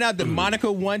like to point out that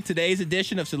Monica won today's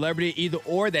edition of Celebrity Either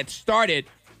Or that started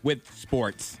with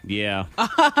sports. Yeah.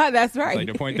 That's I'd right. like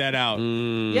to point that out.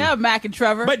 Yeah, Mac and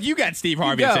Trevor. But you got Steve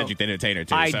Harvey and go. Cedric the Entertainer,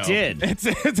 too. I so did.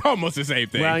 It's almost the same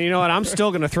thing. Well, you know what? I'm still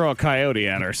going to throw a coyote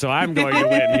at her, so I'm going to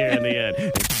win here in the end.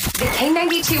 The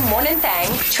K92 Morning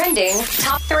Thang trending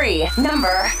top 3.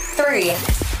 Number 3.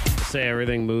 Say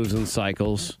everything moves in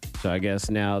cycles. So I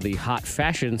guess now the hot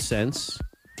fashion sense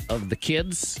of the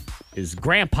kids is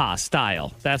grandpa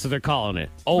style. That's what they're calling it.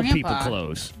 Old Grandpa. people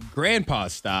clothes. Grandpa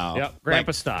style. Yep, grandpa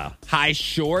Like style. high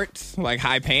shorts, like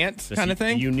high pants Just kind of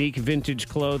thing. Unique vintage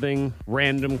clothing,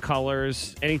 random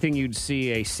colors, anything you'd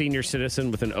see a senior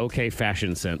citizen with an okay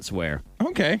fashion sense wear.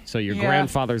 Okay. So your Yeah.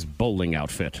 grandfather's bowling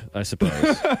outfit, I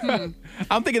suppose.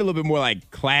 I'm thinking a little bit more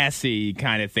like classy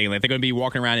kind of thing. Like they're going to be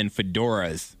walking around in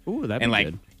fedoras. Ooh, that'd and be like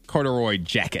good. corduroy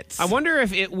jackets. I wonder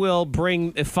if it will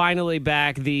bring finally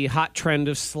back the hot trend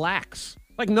of slacks.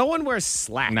 Like no one wears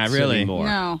slacks Not really. anymore.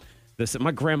 No.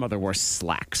 My grandmother wore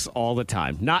slacks all the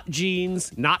time. Not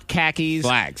jeans, not khakis.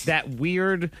 Slacks. That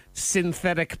weird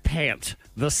synthetic pant.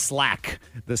 The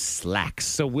slacks.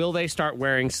 So will they start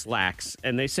wearing slacks?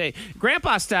 And they say,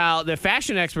 grandpa style, the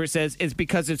fashion expert says, is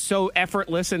because it's so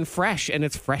effortless and fresh, and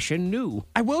it's fresh and new.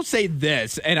 I will say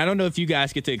this, and I don't know if you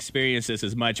guys get to experience this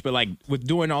as much, but like with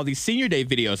doing all these senior day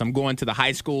videos, I'm going to the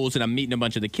high schools and I'm meeting a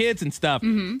bunch of the kids and stuff.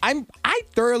 I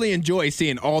thoroughly enjoy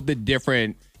seeing all the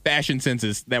different fashion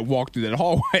senses that walk through that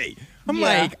hallway. I'm Yeah.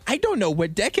 like, I don't know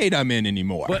what decade I'm in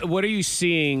anymore. What are you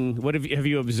seeing? What have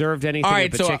you observed anything All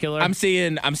right, in particular? so I'm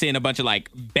seeing a bunch of like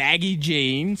baggy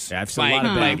jeans. Yeah, I've seen a like,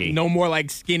 lot of baggy. No more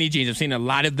like skinny jeans. I've seen a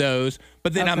lot of those.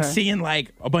 But then I'm Okay. seeing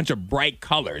like a bunch of bright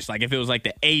colors. Like if it was like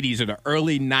the 80s or the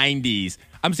early 90s,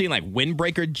 I'm seeing like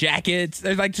windbreaker jackets.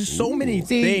 There's like just so many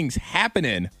See, things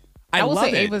happening. I will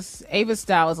love say it. Ava's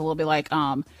style is a little bit like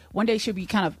one day she'll be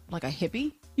kind of like a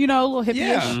hippie, a little hippie-ish.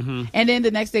 Yeah. And then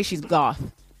the next day she's goth.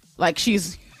 Like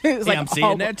she's it's Yeah, like I'm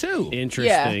seeing that too.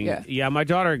 Interesting. Yeah. My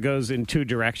daughter goes in two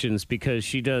directions because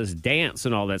she does dance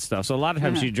and all that stuff. So a lot of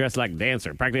times she dressed like a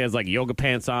dancer, practically has like yoga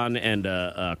pants on and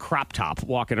a crop top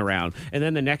walking around. And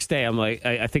then the next day I'm like,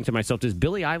 I think to myself, does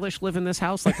Billie Eilish live in this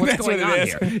house? Like what's That's going what on it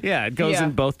here? Yeah, it goes Yeah.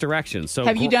 in both directions. So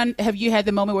Have you had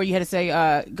the moment where you had to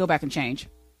say, go back and change?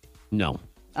 No.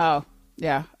 Oh,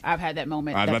 yeah. I've had that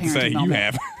moment. I was that about to say, parenting you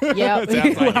moment. have. Yeah.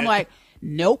 Sounds like I'm it. like,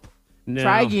 nope. No.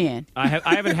 Try again. I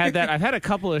haven't had that. I've had a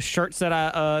couple of shirts that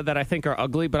I think are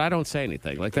ugly, but I don't say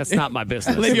anything. Like that's not my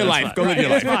business. Live your That's life. fine. Go live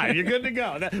your It's life. fine. You're good to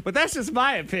go. But that's just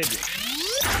my opinion.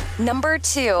 Number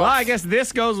 2. Well, I guess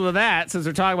this goes with that since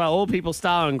we're talking about old people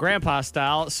style and grandpa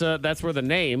style. So that's where the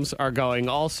names are going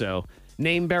also.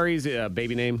 Nameberry's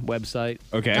baby name website.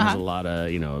 Okay. There's a lot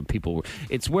of, people.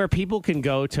 It's where people can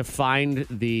go to find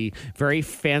the very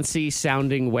fancy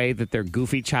sounding way that their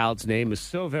goofy child's name is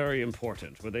so very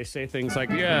important. Where they say things like,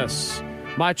 yes,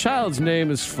 my child's name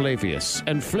is Flavius.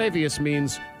 And Flavius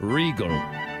means regal,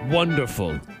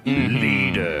 wonderful,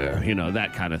 leader.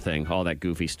 That kind of thing. All that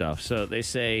goofy stuff. So they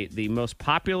say the most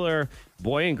popular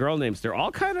boy and girl names, they're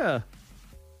all kind of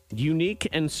unique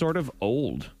and sort of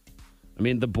old. I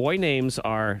mean, the boy names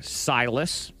are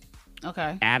Silas,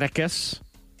 Okay. Atticus,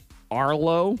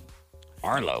 Arlo,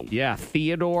 yeah,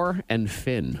 Theodore, and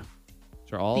Finn.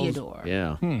 Those are all Theodore.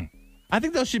 Yeah. I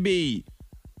think those should be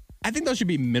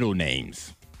middle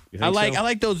names. You think so? I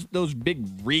like those big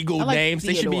regal I like names.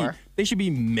 Theodore. They should be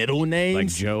middle names. Like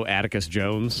Joe Atticus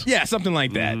Jones. Yeah, something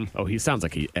like that. Oh, he sounds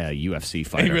like a UFC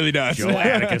fighter. He really does. Joe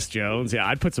Atticus Jones. Yeah,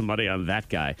 I'd put some money on that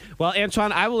guy. Well,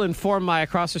 Antoine, I will inform my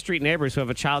across-the-street neighbors who have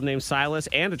a child named Silas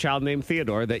and a child named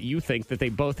Theodore that you think that they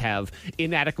both have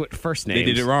inadequate first names. They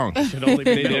did it wrong. Should only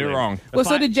be They did it middle wrong. names. Well,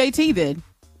 so did JT then.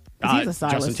 'Cause he's a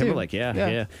Silas, Justin too. Timberlake,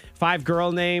 yeah. 5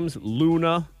 girl names,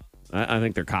 Luna. I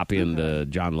think they're copying the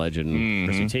John Legend,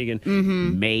 Chrissy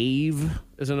Teigen. Maeve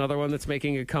is another one that's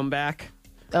making a comeback.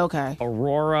 Okay.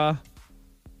 Aurora.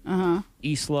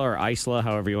 Isla or Isla,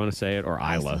 however you want to say it, or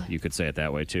Isla. You could say it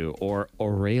that way too. Or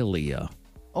Aurelia.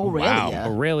 Aurelia.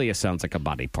 Aurelia sounds like a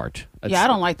body part. Yeah, I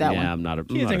don't like that one. Yeah, I'm not a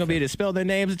Kids ain't going to be able to spell their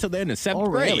names until they're in the 7th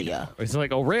grade. Aurelia. It's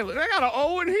like Aurelia. I got an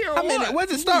O in here. How many? What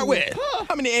does it start with?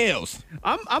 How many L's?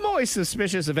 I'm always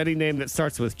suspicious of any name that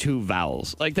starts with 2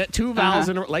 vowels. Like that 2 vowels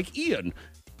in like Ian.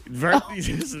 There it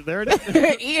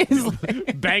is. Is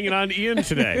Banging on Ian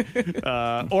today.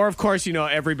 Or, of course,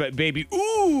 everybody, baby,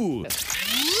 ooh.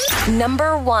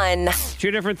 Number 1.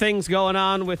 2 different things going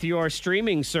on with your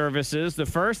streaming services. The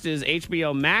first is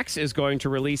HBO Max is going to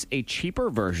release a cheaper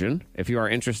version, if you are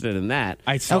interested in that.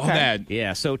 I saw that.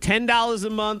 Yeah, so $10 a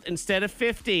month instead of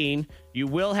 $15. You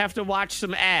will have to watch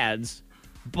some ads,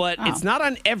 but it's not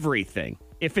on everything.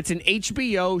 If it's an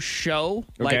HBO show,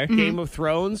 like Game of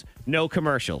Thrones, no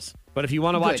commercials. But if you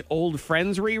want to watch old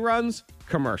Friends reruns,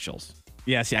 commercials.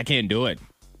 Yeah, see, I can't do it.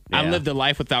 I Yeah. lived a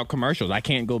life without commercials. I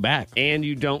can't go back. And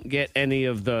you don't get any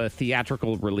of the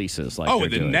theatrical releases. Like Oh, they're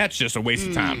then doing. that's just a waste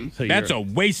of time. So That's you're-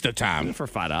 a waste of time. For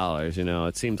 $5,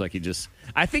 it seems like you just...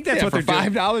 I think that's Yeah, what for they're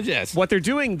doing. $5, yes. What they're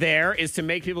doing there is to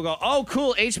make people go, oh,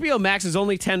 cool, HBO Max is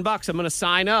only $10. I'm going to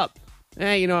sign up.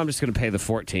 I'm just going to pay the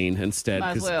 $14 instead.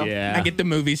 Might as 'cause, well. Yeah. I get the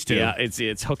movies too. Yeah,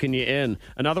 it's hooking you in.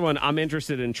 Another one I'm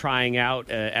interested in trying out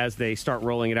as they start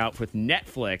rolling it out with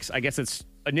Netflix. I guess it's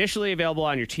initially available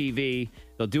on your TV.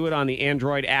 They'll do it on the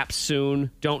Android app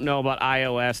soon. Don't know about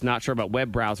iOS. Not sure about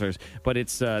web browsers. But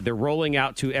it's they're rolling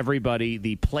out to everybody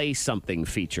the Play Something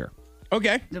feature.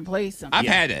 Okay. to play something. I've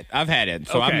had it.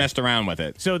 So Okay. I've messed around with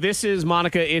it. So this is,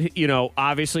 Monica, it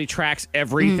obviously tracks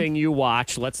everything you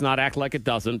watch. Let's not act like it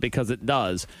doesn't, because it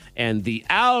does. And the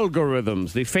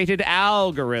algorithms, the fated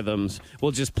algorithms,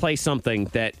 will just play something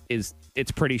that it's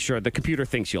pretty sure the computer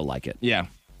thinks you'll like it. Yeah.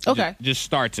 Okay. Just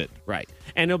starts it. Right.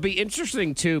 And it'll be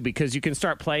interesting, too, because you can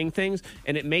start playing things,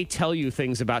 and it may tell you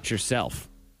things about yourself.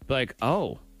 Like,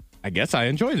 oh, I guess I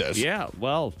enjoy this. yeah,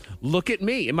 well, look at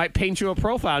me. It might paint you a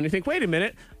profile, and you think, wait a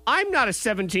minute, I'm not a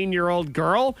 17-year-old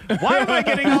girl. Why am I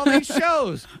getting all these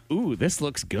shows? Ooh, this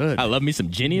looks good. I love me some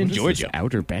Ginny and What is Georgia. this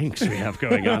Outer Banks we have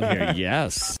going on here.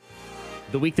 Yes.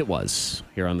 The week that was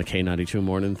here on the K92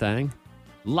 Morning Thing.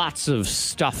 Lots of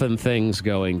stuff and things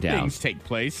going down. Things take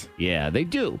place. Yeah, they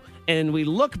do. And we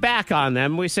look back on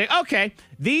them, we say, okay,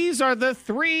 these are the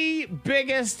 3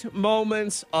 biggest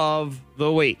moments of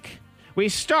the week. We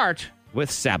start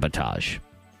with sabotage,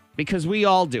 because we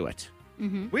all do it.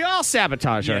 We all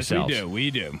sabotage Yes, ourselves.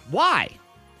 we do. Why?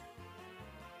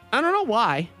 I don't know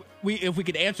why. If we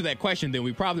could answer that question, then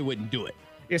we probably wouldn't do it.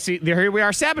 You see, here we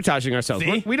are sabotaging ourselves.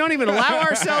 See? We don't even allow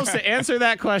ourselves to answer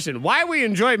that question. Why we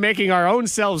enjoy making our own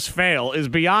selves fail is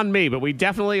beyond me, but we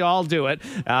definitely all do it.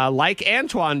 Like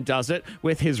Antoine does it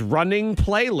with his running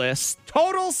playlist.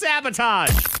 Total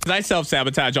sabotage. 'Cause I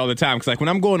self-sabotage all the time. Because when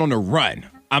I'm going on a run,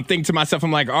 I'm thinking to myself,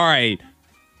 I'm like, all right,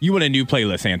 you want a new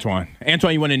playlist, Antoine.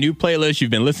 Antoine, you want a new playlist.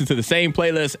 You've been listening to the same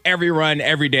playlist every run,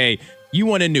 every day. You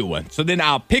want a new one. So then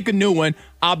I'll pick a new one.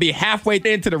 I'll be halfway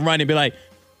into the run and be like,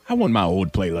 I want my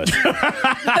old playlist.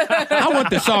 I want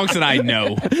the songs that I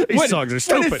know. These songs are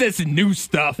stupid. What is this new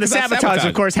stuff? The 'Cause I sabotage,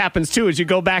 of course, happens too as you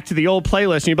go back to the old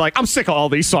playlist and you're like, I'm sick of all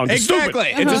these songs. It's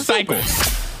Exactly. stupid. It's a cycle.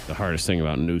 The hardest thing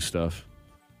about new stuff.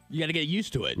 You got to get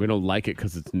used to it. We don't like it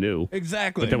because it's new.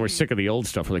 Exactly. But then we're sick of the old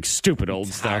stuff. We're like, stupid old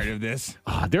stuff. tired of this.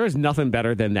 There is nothing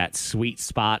better than that sweet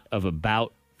spot of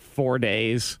about 4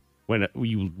 days when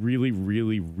you really,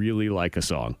 really, really like a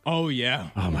song. Oh, yeah.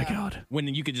 Oh, my God. When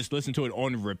you could just listen to it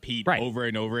on repeat Right. over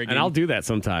and over again. And I'll do that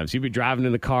sometimes. You'd be driving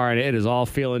in the car and it is all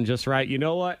feeling just right. You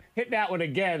know what? Hit that one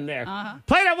again there.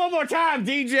 Play that one more time,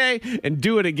 DJ, and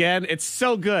do it again. It's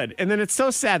so good. And then it's so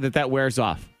sad that wears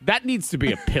off. That needs to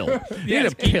be a pill. You need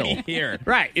a keep pill. me here.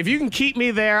 Right. If you can keep me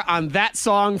there on that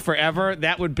song forever,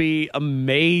 that would be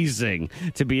amazing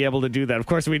to be able to do that. Of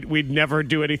course, we'd never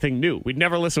do anything new. We'd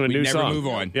never listen to a new never song. move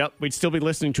on. Yep. We'd still be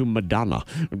listening to Madonna.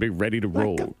 We'd be ready to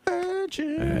roll. All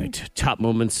right. Top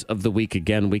moments of the week.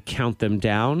 Again, we count them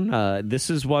down. This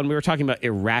is one we were talking about: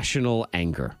 irrational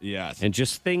anger. Yes. And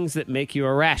just things that make you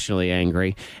irrationally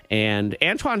angry. And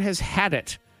Antoine has had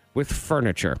it with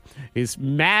furniture. He's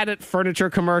mad at furniture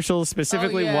commercials,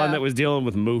 specifically one that was dealing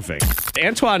with moving.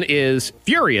 Antoine is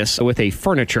furious with a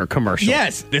furniture commercial.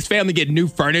 Yes, this family get new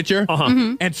furniture.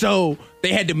 And so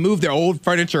they had to move their old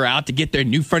furniture out to get their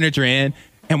new furniture in.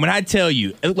 And when I tell you,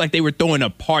 it looked like they were throwing a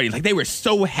party. Like they were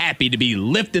so happy to be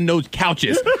lifting those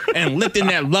couches and lifting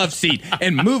that love seat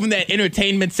and moving that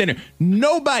entertainment center.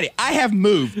 I have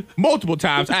moved multiple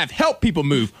times. I have helped people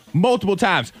move multiple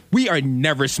times. We are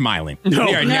never smiling. No.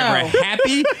 We are never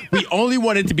happy. We only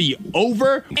want it to be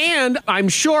over. And I'm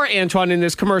sure, Antoine, in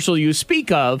this commercial you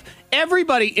speak of,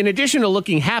 everybody, in addition to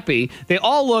looking happy, they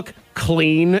all look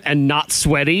clean and not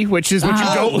sweaty, which is what you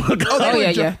don't look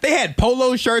like. They had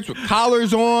polo shirts with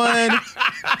collars on.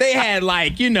 They had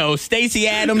Stacey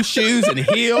Adams shoes and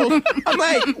heels. I'm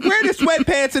like, where the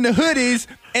sweatpants and the hoodies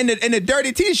and the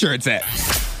dirty t-shirts at?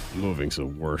 Moving's the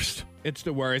worst. It's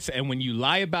the worst. And when you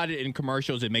lie about it in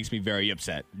commercials, it makes me very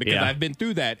upset because I've been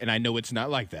through that and I know it's not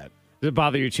like that. Does it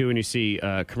bother you, too, when you see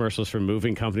commercials from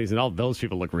moving companies and all those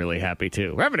people look really happy,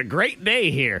 too? We're having a great day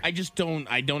here. I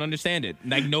don't understand it.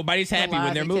 Like, nobody's happy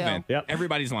when they're moving. Yep.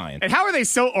 Everybody's lying. And how are they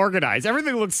so organized?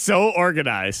 Everything looks so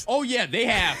organized. Oh, yeah. They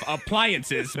have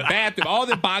appliances, bathroom. All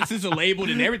the boxes are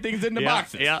labeled and everything's in the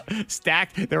boxes. Yeah,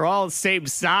 stacked. They're all the same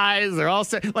size. They're all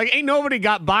ain't nobody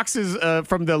got boxes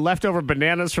from the leftover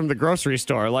bananas from the grocery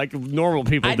store like normal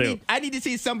people do. I need to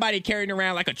see somebody carrying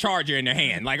around like a charger in their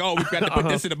hand. Like, oh, we've got to put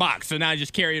this in a box. So now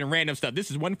just carrying random stuff.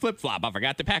 This is one flip-flop I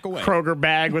forgot to pack away. Kroger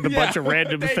bag with a bunch of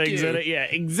random things in it. Yeah,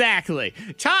 exactly.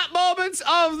 Top moments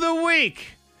of the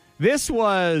week. This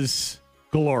was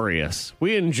glorious.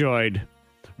 We enjoyed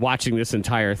watching this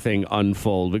entire thing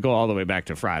unfold. We go all the way back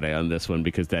to Friday on this one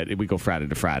because we go Friday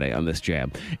to Friday on this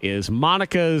jam. Is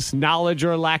Monica's knowledge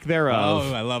or lack thereof.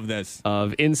 Oh, I love this.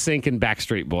 Of NSYNC and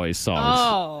Backstreet Boys songs.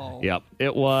 Oh. Yep.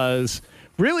 It was...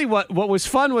 Really, what was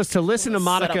fun was to listen to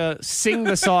Monica sing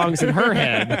the songs in her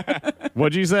head.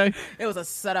 What'd you say? It was a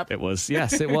setup. It was.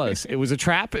 Yes, it was. It was a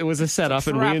trap. It was a setup,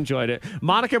 and we enjoyed it.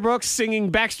 Monica Brooks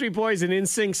singing Backstreet Boys and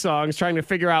NSYNC songs, trying to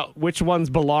figure out which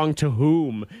ones belong to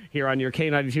whom here on your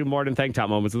K92 Morning Thank Top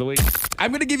Moments of the Week.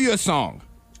 I'm going to give you a song.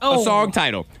 Oh. A song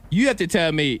title. You have to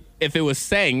tell me if it was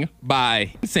sang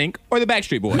by NSYNC or the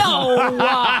Backstreet Boys. No.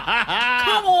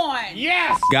 Come on.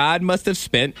 Yes. God must have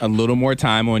spent a little more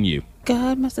time on you.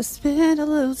 God must have spent a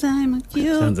little time with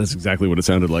you. That's exactly what it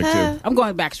sounded like, too. I'm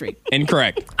going Backstreet.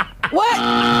 Incorrect. What?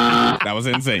 That was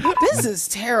NSYNC. This is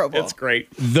terrible. It's great.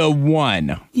 The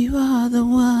One. You are the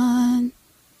one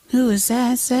who is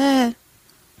sad,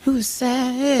 who is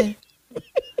sad.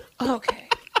 Okay.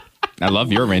 I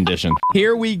love your rendition.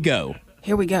 Here we go.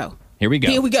 Here we go. Here we go.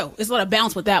 Here we go. It's a lot of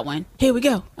bounce with that one. Here we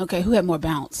go. Okay, who had more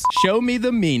bounce? Show me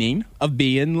the meaning of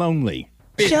being lonely.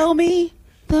 Show me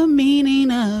the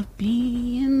meaning of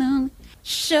being lonely.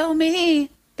 Show me.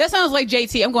 That sounds like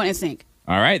JT. I'm going NSYNC.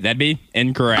 All right, that'd be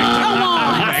incorrect. Come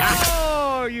on.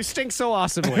 Oh, you stink so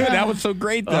awesomely. That was so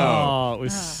great, though. Oh, it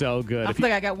was so good. I feel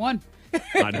like I got one.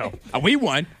 I know. We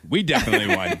won. We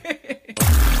definitely won.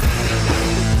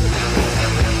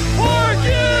 For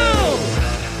you!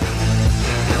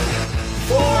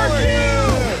 For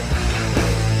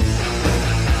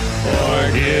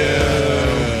you!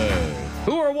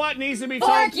 Who or what needs to be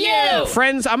told? Fork you!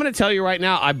 Friends, I'm going to tell you right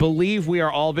now, I believe we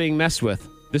are all being messed with.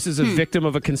 This is a victim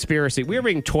of a conspiracy. We are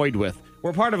being toyed with.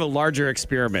 We're part of a larger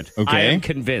experiment. Okay. I am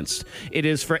convinced. It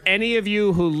is for any of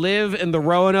you who live in the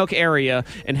Roanoke area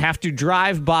and have to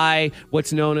drive by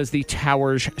what's known as the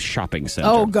Towers Shopping Center.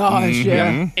 Oh, gosh,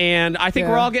 yeah. And I think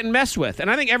we're all getting messed with.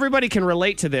 And I think everybody can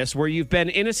relate to this, where you've been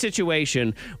in a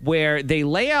situation where they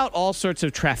lay out all sorts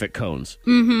of traffic cones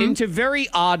into very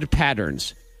odd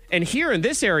patterns. And here in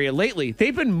this area lately,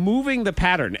 they've been moving the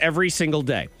pattern every single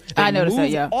day. They I noticed that,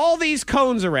 move yeah. all these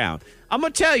cones around. I'm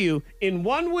going to tell you, in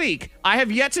 1 week, I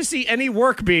have yet to see any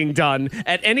work being done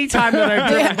at any time that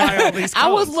I've driven by all these cones. I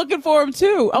was looking for them,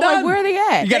 too. I'm like, where are they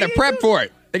at? You got to prep for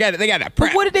it. They got to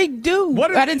prep. What did they do?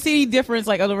 I didn't see any difference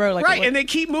like on the road. Like, Right, and they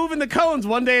keep moving the cones.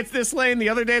 One day it's this lane, the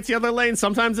other day it's the other lane.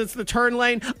 Sometimes it's the turn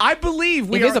lane. I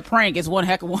believe if it's a prank, it's one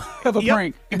heck of a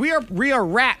prank. We are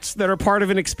rats that are part of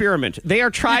an experiment. They are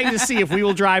trying to see if we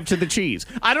will drive to the cheese.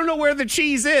 I don't know where the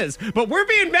cheese is, but we're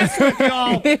being messed with,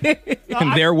 y'all.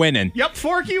 And they're winning. Yep,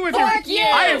 fork you with Fork you!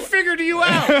 I have figured you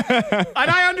out. And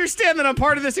I understand that I'm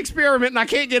part of this experiment and I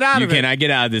can't get out of it. You cannot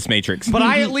get out of this matrix. But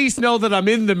I at least know that I'm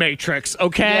in the matrix,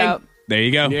 okay? Yep. There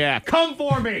you go. Yeah, come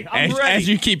for me. I'm ready. As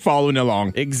you keep following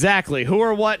along. Exactly. Who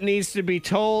or what needs to be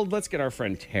told? Let's get our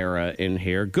friend Tara in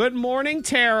here. Good morning,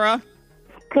 Tara.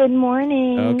 Good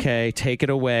morning. Okay, take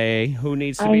it away. Who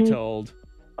needs to be told?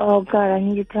 Oh, God, I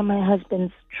need to tell my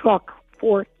husband's truck,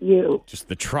 fork you. Just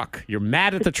the truck. You're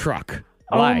mad at the truck.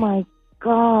 Why? Oh my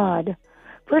God.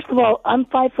 First of all, I'm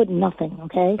 5 foot nothing,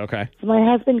 okay? Okay. So my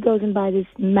husband goes and buys this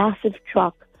massive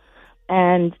truck.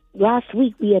 And last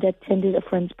week we had attended a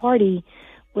friend's party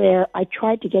where I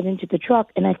tried to get into the truck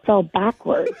and I fell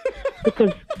backwards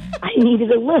because I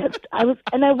needed a lift. I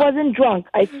wasn't drunk.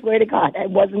 I swear to God, I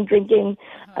wasn't drinking.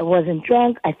 I wasn't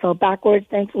drunk. I fell backwards.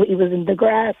 Thankfully, it was in the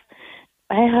grass.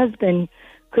 My husband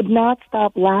could not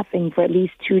stop laughing for at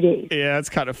least 2 days. Yeah, it's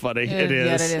kind of funny. Yeah, It is.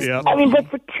 yeah, that is Yep. I mean, but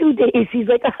for 2 days, he's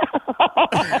like,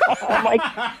 I'm like,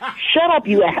 shut up,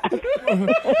 you ass.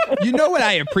 You know what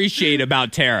I appreciate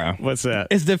about Tara? What's that?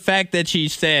 Is the fact that she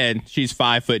said she's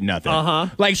 5 foot nothing. Uh-huh.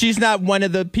 Like she's not one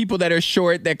of the people that are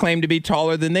short that claim to be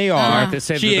taller than they are. Right, they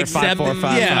say that they're 5'4",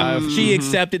 5'5". She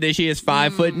accepted that she is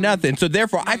 5 foot nothing. So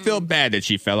therefore, I feel bad that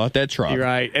she fell off that truck. You're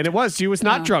right. And she was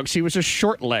not drunk. She was just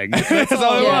short legged. That's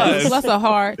all it Yeah, was. bless her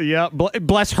heart. Yeah.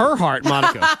 Bless her heart,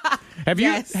 Monica. Have you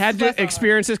Yes, had bless her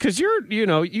experiences? Because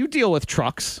you deal with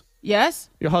trucks. Yes.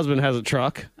 Your husband has a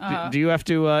truck. Do you have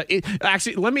to?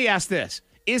 Actually, let me ask this: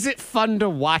 is it fun to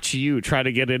watch you try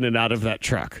to get in and out of that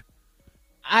truck?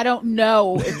 I don't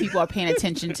know if people are paying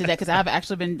attention to that because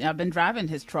I've been driving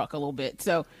his truck a little bit.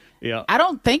 So Yeah. I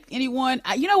don't think anyone.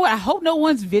 You know what? I hope no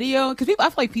one's video because I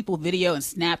feel like people video and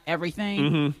snap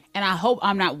everything, and I hope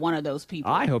I'm not one of those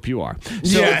people. I hope you are.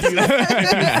 So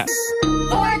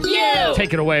Fork you!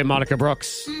 take it away, Monica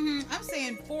Brooks. I'm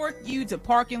saying fork you to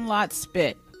parking lot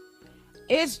spit.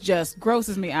 It just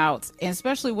grosses me out, and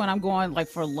especially when I'm going like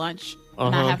for lunch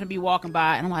and I happen to be walking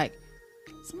by and I'm like,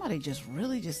 somebody just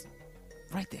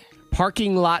right there.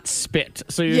 Parking lot spit.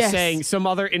 So you're Yes. saying some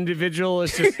other individual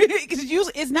is just Because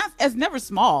usually it's never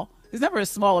small. It's never a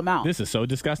small amount. This is so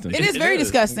disgusting. It is very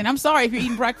disgusting. I'm sorry if you're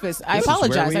eating breakfast. I This is where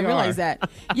apologize. we I realize are. that.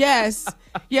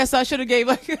 Yes, I should have gave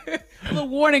like a little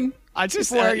warning. I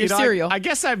just before your cereal. I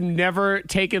guess I've never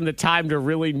taken the time to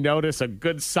really notice a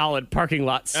good solid parking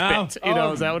lot spit. Is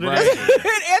that what it is?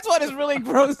 Antoine is really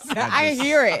gross. I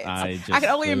hear it. I I just- can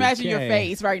only imagine your okay.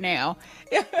 face right now.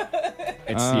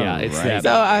 It's right. that.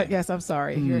 So yes, I'm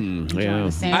sorry. If you're enjoying yeah.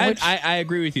 a sandwich. I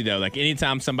agree with you though. Like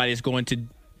anytime somebody is going to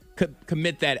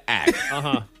commit that act,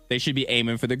 they should be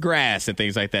aiming for the grass and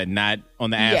things like that, not on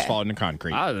the asphalt and the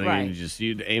concrete. I think Right.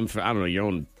 you'd aim for your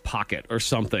own pocket or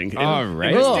something. All In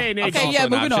right. this Ugh. day and age, Okay, also yeah, an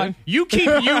moving option. on. You keep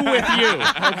you with you,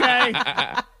 okay?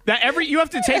 You have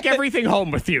to take everything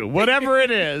home with you, whatever it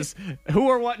is. Who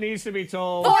or what needs to be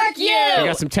told? Fork you! We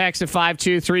got some texts at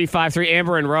 52353.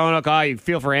 Amber and Roanoke. Oh, you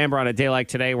feel for Amber on a day like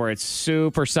today where it's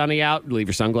super sunny out. Leave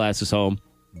your sunglasses home.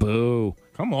 Boo.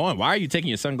 Come on, why are you taking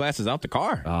your sunglasses out the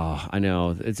car? Oh, I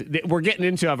know. We're getting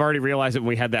into, I've already realized it when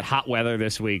we had that hot weather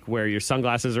this week where your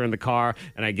sunglasses are in the car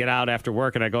and I get out after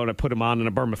work and I go to put them on and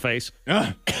I burn my face.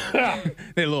 They're a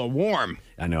little warm.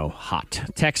 I know, hot.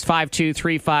 Text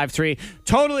 52353.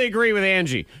 Totally agree with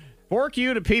Angie. Fork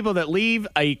you to people that leave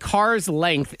a car's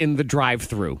length in the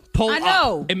drive-thru. Pull I up.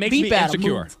 know. It makes Beep me at 'em,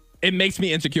 insecure. move. It makes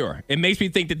me insecure. It makes me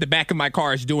think that the back of my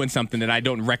car is doing something that I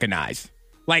don't recognize.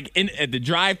 Like at the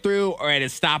drive-thru or at a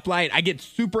stoplight, I get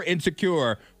super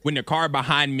insecure when the car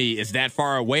behind me is that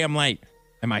far away. I'm like,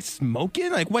 am I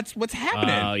smoking? Like, what's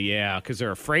happening? Oh, yeah, because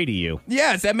they're afraid of you.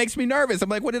 Yes, that makes me nervous. I'm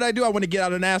like, what did I do? I want to get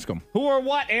out and ask them. Who or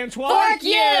what, Antoine? Fork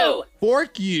you!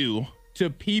 Fork you to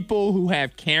people who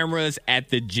have cameras at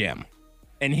the gym.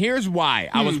 And here's why.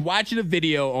 I was watching a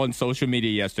video on social media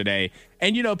yesterday,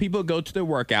 and people go to their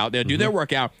workout, they'll do their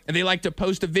workout, and they like to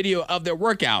post a video of their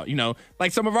workout.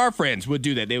 Like some of our friends would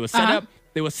do that. They would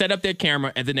set up their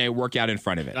camera and then they would work out in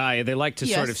front of it. They like to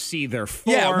Yes. sort of see their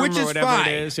form Yeah, which or is whatever fine.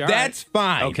 it is. All That's right.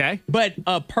 fine. Okay. But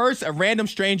a random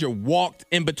stranger walked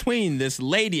in between this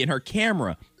lady and her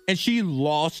camera, and she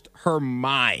lost her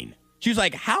mind. She was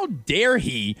like, how dare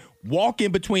he walk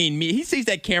in between me? He sees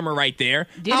that camera right there.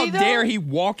 Did how he, though? dare he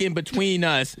walk in between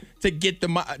us to get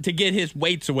his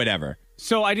weights or whatever?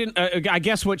 So I didn't. I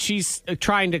guess what she's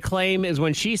trying to claim is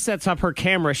when she sets up her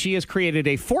camera, she has created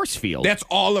a force field. That's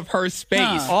all of her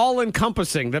space. all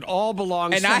encompassing. That all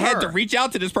belongs And to I her. had to reach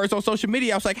out to this person on social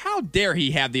media. I was like, how dare he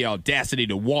have the audacity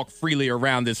to walk freely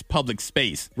around this public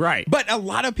space? Right. But a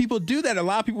lot of people do that. A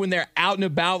lot of people, when they're out and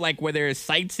about, like where they're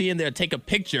sightseeing, they'll take a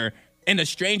picture and a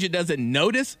stranger doesn't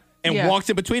notice and Yeah. walks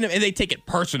in between them and they take it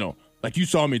personal. Like, you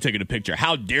saw me taking a picture.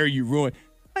 How dare you ruin?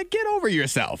 Like, get over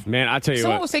yourself. Man, I tell you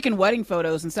Someone what. was taking wedding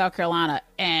photos in South Carolina,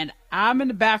 and I'm in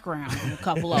the background in a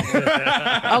couple of them.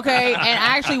 Okay, and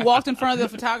I actually walked in front of the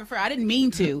photographer. I didn't mean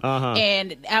to,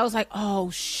 and I was like,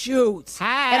 "Oh shoot!"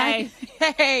 Hi.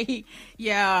 And hey,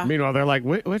 yeah. Meanwhile, they're like,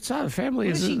 "What side of family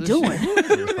What is is she this? doing?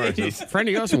 Friend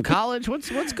of yours from college? What's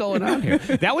going on here?"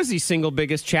 That was the single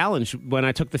biggest challenge when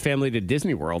I took the family to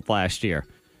Disney World last year.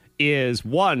 is,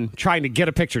 one, trying to get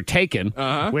a picture taken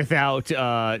without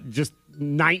just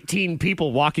 19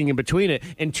 people walking in between it,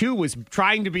 and two was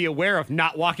trying to be aware of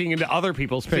not walking into other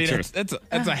people's pictures. That's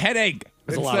a headache.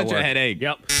 It's such a headache.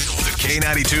 Yep. The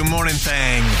K92 Morning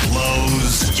Thing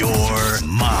blows your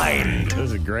mind.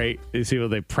 This is great. You see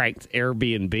what they pranked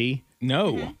Airbnb?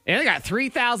 No. And they got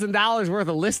 $3,000 worth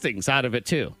of listings out of it,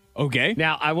 too. Okay.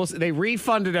 Now, they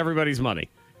refunded everybody's money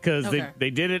because they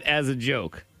did it as a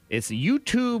joke. It's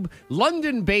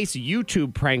London-based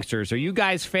YouTube pranksters. Are you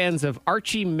guys fans of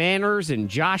Archie Manners and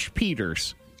Josh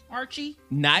Peters? Archie?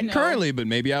 Not currently, but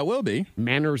maybe I will be.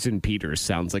 Manners and Peters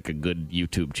sounds like a good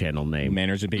YouTube channel name.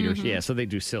 Manners and Peters. Yeah, so they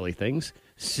do silly things.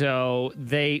 So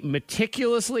they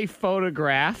meticulously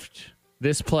photographed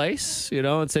this place,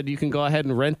 and said you can go ahead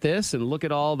and rent this and look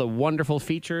at all the wonderful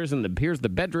features. And here's the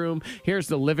bedroom, here's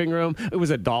the living room. It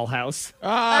was a dollhouse.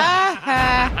 Nice.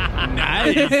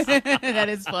 That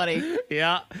is funny.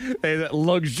 Yeah, a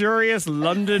luxurious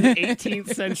London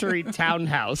 18th century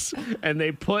townhouse, and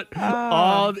they put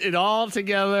it all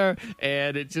together,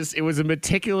 and it was a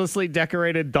meticulously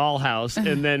decorated dollhouse.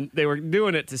 And then they were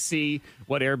doing it to see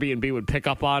what Airbnb would pick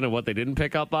up on and what they didn't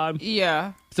pick up on.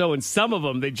 Yeah. So in some of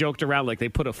them, they joked around like they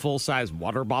put a full-size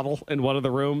water bottle in one of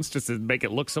the rooms just to make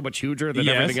it look so much huger than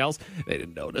everything else. They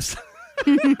didn't notice.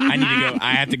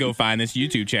 I have to go find this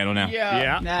YouTube channel now.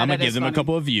 Yeah. I'm going to give them a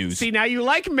couple of views. See, now you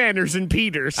like Manners and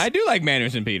Peters. I do like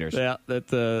Manners and Peters. Yeah,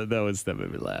 that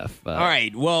made me laugh. All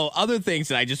right. Well, other things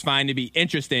that I just find to be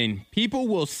interesting, people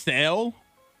will sell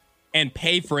and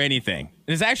pay for anything.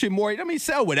 There's actually more.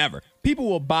 Sell whatever. People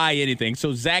will buy anything.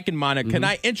 So, Zach and Monica, can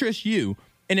I interest you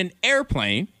in an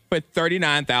airplane for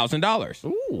 $39,000?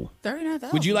 Ooh.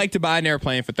 $39,000. Would you like to buy an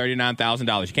airplane for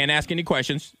 $39,000? You can't ask any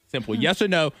questions. Simple yes or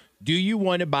no. Do you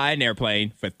want to buy an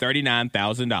airplane for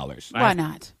 $39,000? Why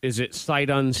not? Is it sight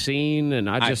unseen and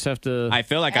I just have to... I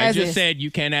feel like I just said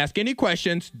you can't ask any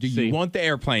questions. Do you want the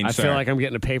airplane, I sir? feel like I'm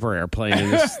getting a paper airplane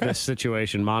in this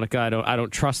situation, Monica. I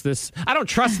don't trust this. I don't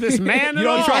trust this man You at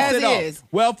don't all. trust As it all. is.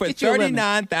 Well, for Get your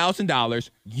limit. $39,000,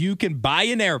 you can buy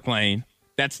an airplane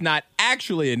that's not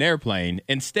actually an airplane.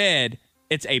 Instead,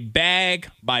 it's a bag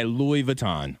by Louis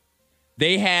Vuitton.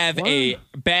 They have a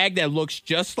bag that looks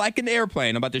just like an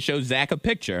airplane. I'm about to show Zach a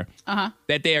picture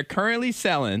that they are currently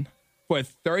selling for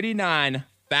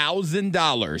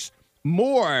 $39,000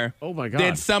 more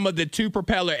than some of the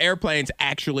two-propeller airplanes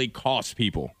actually cost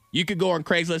people. You could go on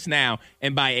Craigslist now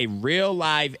and buy a real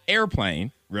live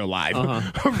airplane. Real live.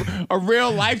 A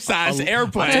real life-size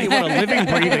airplane. I'll tell you what, a living,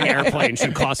 breathing airplane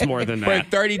should cost more than that.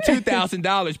 For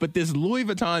 $32,000. But this Louis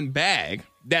Vuitton bag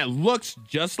that looks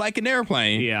just like an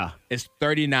airplane is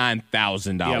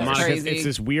 $39,000. Yeah, Monica, Crazy. it's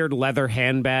this weird leather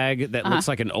handbag that looks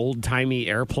like an old-timey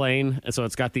airplane. And so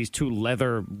it's got these two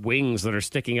leather wings that are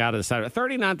sticking out of the side.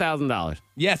 $39,000.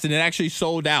 Yes, and it actually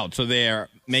sold out, so they're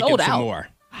making Sold some out? more.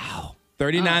 Wow.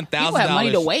 $39,000 People have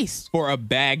money to waste. for a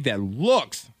bag that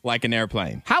looks like an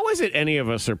airplane. How is it any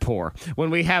of us are poor when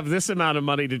we have this amount of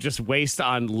money to just waste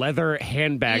on leather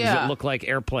handbags that look like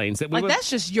airplanes?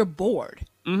 That's just, you're bored.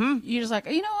 Mm-hmm. You're just like,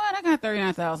 you know what? I got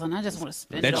 $39,000. I just want to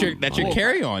spend it. That's your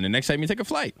carry-on the next time you take a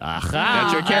flight. Aha.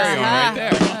 That's your carry-on right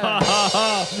there.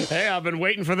 Hey, I've been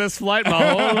waiting for this flight my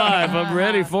whole life. I'm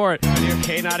ready for it. Your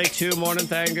K92 morning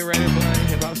thing. Get ready to play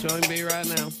Hip Hop Spelling Bee right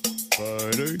now.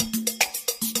 Friday.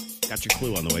 Got your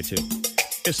clue on the way, too.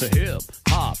 It's the Hip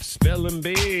Hop Spelling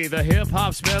Bee. The Hip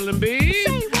Hop Spelling Bee.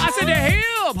 I said the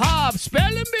Hip Hop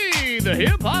Spelling Bee. The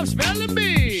Hip Hop Spelling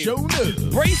Bee. Show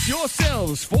up. Brace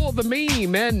yourselves for the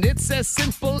meme, and it's as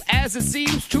simple as it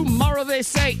seems. Tomorrow they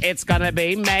say it's gonna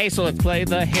be May, so let's play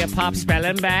the Hip Hop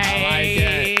Spelling Bee.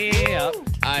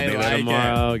 I like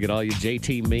tomorrow. Get all your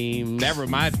JT memes. That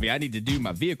reminds me, I need to do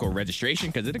my vehicle registration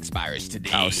because it expires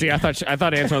today. Oh, see, I thought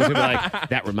Antoine was gonna be like,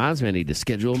 that reminds me, I need to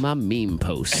schedule my meme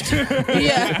post.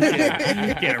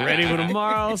 Get ready for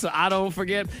tomorrow so I don't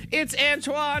forget. It's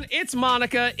Antoine, it's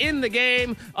Monica in the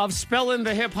game of spelling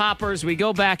the hip hoppers. We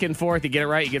go back and forth. You get it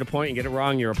right, you get a point. You get it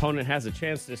wrong, your opponent has a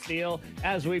chance to steal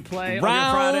as we play on your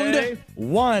Friday. Round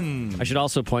one. I should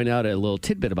also point out a little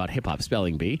tidbit about Hip Hop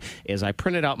Spelling Bee is I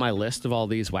printed out my list of all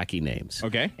these wacky names.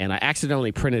 Okay. And I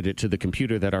accidentally printed it to the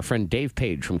computer that our friend Dave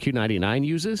Page from Q99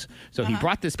 uses. So he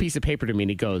brought this piece of paper to me and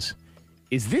he goes,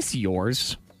 "Is this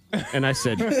yours?" And I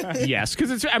said, yes,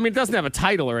 because it doesn't have a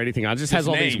title or anything on it. Just has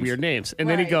all these weird names. And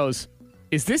then he goes,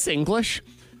 "Is this English?"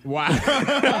 Wow.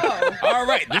 All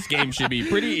right. This game should be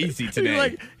pretty easy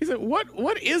today. He said,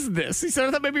 what is this? He said,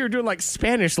 I thought maybe you were doing like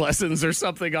Spanish lessons or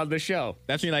something on the show.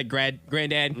 That's when you're like,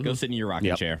 Granddad, go sit in your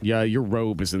rocking chair. Yeah, your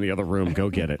robe is in the other room.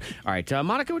 Go get it. All right,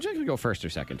 Monica, would you like to go first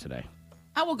or second today?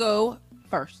 I will go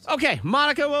first. Okay,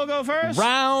 Monica will go first.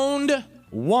 Round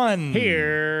 1.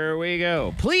 Here we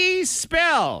go. Please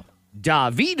spell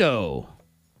Davido.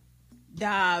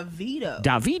 Davido.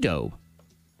 Davido.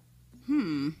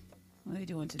 What are they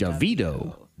doing to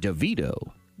Davido.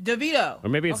 Davido. Davido. Or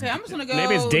maybe it's okay. I'm just gonna go.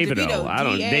 Maybe it's Davido. DeVito, I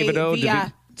don't know.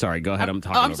 Davido. Sorry, go ahead. I'm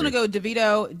talking. I'm just gonna go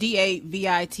Davido.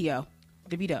 Davito.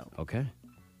 Davido. Okay.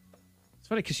 It's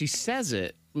funny because she says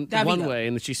it Davido. one way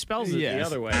and then she spells it the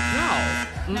other way.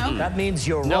 No. No. means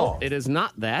you're No, it is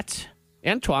not that.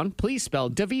 Antoine, please spell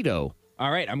Davido.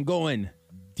 All right, I'm going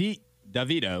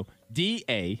Davido.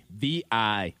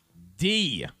 Davido.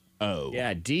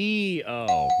 Yeah,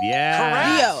 D-O.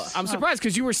 Yeah. Dio. I'm surprised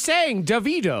because you were saying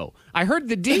Davido. I heard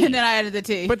the D. And then I added the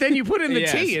T. But then you put in the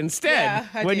Yes. T instead Yeah,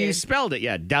 I when you did. spelled it.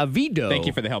 Yeah, Davido. Thank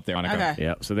you for the help there, Monica. Okay.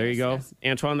 Yeah, so there you go. Yes.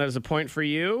 Antoine, that is a point for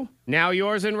you. Now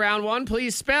yours in round 1.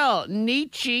 Please spell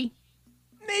Nietzsche.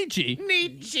 Nietzsche.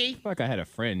 Nietzsche. I feel like I had a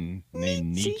friend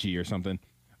named Nietzsche or something.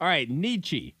 All right,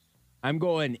 Nietzsche. I'm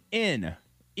going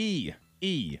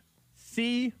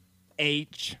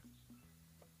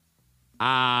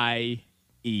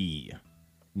N-E-E-C-H-I-E.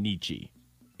 Nietzsche.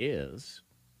 Is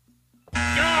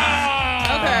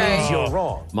Okay. You're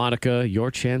wrong. Monica,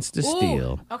 your chance to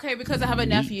steal. Ooh. Okay, because I have a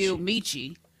nephew,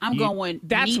 Michi. I'm going.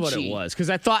 That's what it Nietzsche. was. Because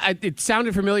I thought it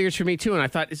sounded familiar to me too, and I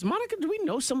thought, is Monica? Do we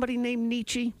know somebody named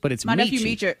Nietzsche? But it's My nephew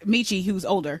Michi, who's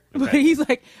older, but he's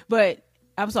like,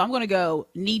 I'm going to go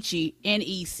Nietzsche,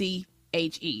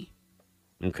 N-E-C-H-E,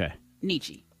 Okay.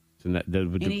 Nietzsche. So that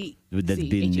would be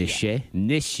N-E-C-H-E,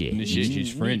 Nietzsche.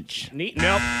 Nietzsche's French. Nope.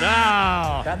 No.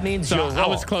 That means So you're wrong. I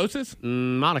was closest?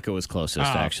 Monica was closest,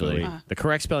 Oh, actually. sweet. The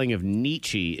correct spelling of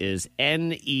Nietzsche is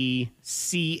N-E-C-H-I-E.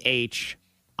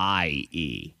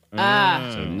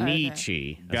 So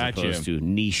Nietzsche, as Gotcha. opposed to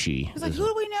Nishi. I was like, who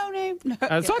do we know named? No.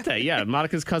 I thought that, yeah.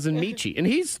 Monica's cousin Michi. And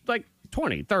he's like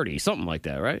 20, 30, something like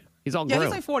that, right? He's all Yeah, grown.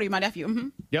 he's like 40, my nephew. Mm-hmm.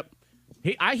 Yep.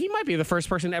 He might be the first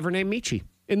person ever named Michi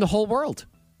in the whole world.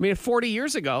 I mean, 40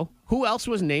 years ago, who else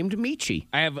was named Michi?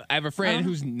 I have a friend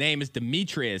whose name is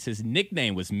Demetrius. His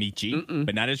nickname was Michi,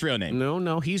 but not his real name.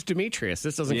 No, he's Demetrius.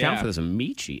 This doesn't count Yeah. for this.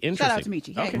 Michi. Interesting. Shout out to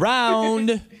Michi. Hey.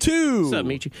 Round 2. What's up,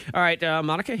 Michi? All right,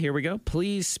 Monica, here we go.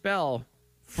 Please spell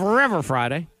Forever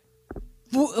Friday.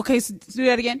 Okay, so do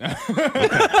that again.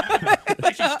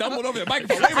 She stumbled over the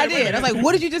microphone. I did. I was like,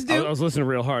 what did you just I do? was listening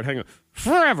real hard. Hang on.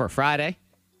 Forever Friday.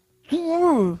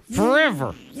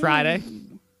 Forever Friday.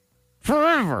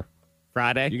 Forever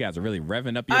Friday. You guys are really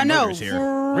revving up your I know. motors here.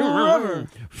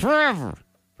 Forever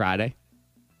Friday.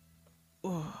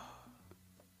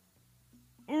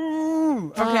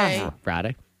 Okay. Forever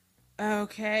Friday.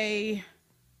 Okay.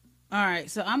 All right.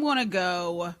 So I'm gonna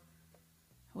go.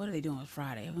 What are they doing with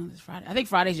Friday? I think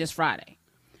Friday's just Friday.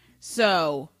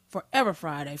 So Forever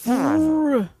Friday.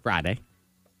 Friday.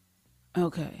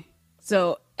 Okay.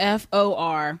 So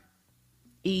F-O-R-E.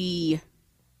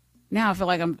 Now I feel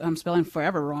like I'm spelling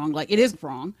forever wrong. Like it is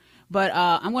wrong. But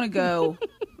I'm gonna go.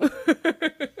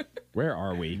 Where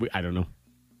are we? I don't know.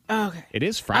 Okay. It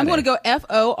is Friday. I'm gonna go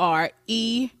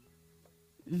F-O-R-E-V-V-E-R.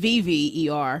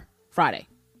 Friday.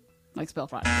 Like spell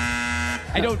Friday.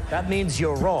 That means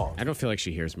you're wrong. I don't feel like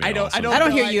she hears me. I at all, don't. so- I don't. I don't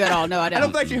feel hear like- you at all. No, I I don't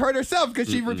don't. feel like she heard herself because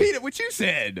she repeated what you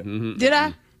said. Did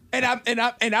I? And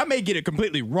I may get it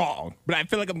completely wrong, but I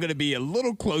feel like I'm gonna be a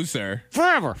little closer.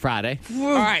 Forever Friday.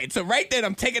 All right, so right then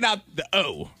I'm taking out the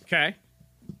O. Okay.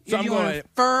 So I'm You going. want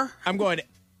fur.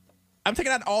 I'm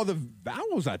taking out all the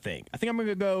vowels. I think I'm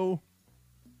gonna go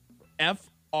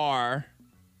F-R-V-R.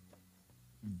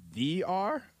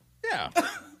 Yeah,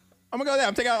 I'm gonna go there.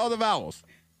 I'm taking out all the vowels.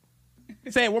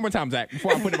 Say it one more time, Zach,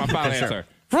 before I put in my final Sure. answer.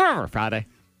 Forever Friday.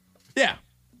 Yeah,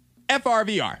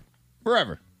 F-R-V-R.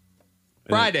 Forever.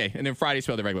 Friday, and then Friday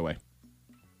spelled the regular way.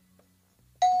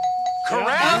 Okay.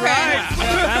 That's right.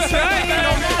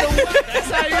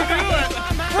 That's how you do it.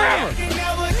 Forever.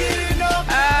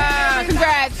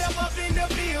 Congrats.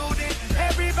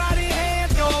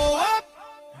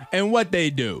 And what they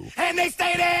do.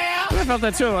 I felt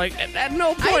that too. Like at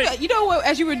no point. You know what?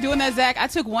 As you were doing that, Zach, I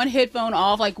took one headphone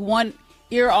off, like one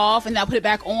ear off, and I put it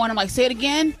back on. I'm like, say it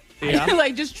again. Yeah.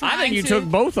 Like just trying I think you to. took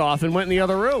both off and went in the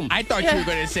other room. I thought you were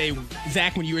going to say,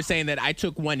 Zach, when you were saying that I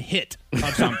took one hit of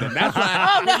something. That's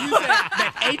why when you said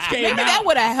that H came Maybe out. that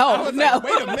would have I helped. was No. like,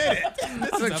 wait a minute.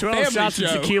 This is like a 12 family shots show.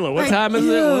 of tequila. What time is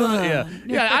it?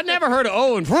 Yeah. I never heard of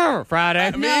O and Friday.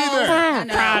 Me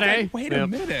either. Friday. Wait a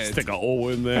minute. Stick a O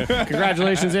in there.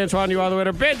 Congratulations, Antoine. You are the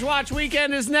winner. Binge Watch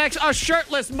Weekend is next. A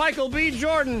shirtless Michael B.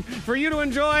 Jordan for you to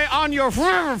enjoy on your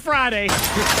Forever Friday.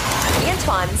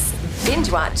 Antoine's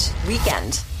Binge Watch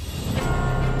Weekend.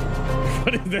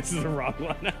 What is this? Is the wrong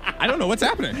one. I don't know what's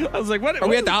happening. I was like, what? Are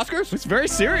we at the Oscars? It's very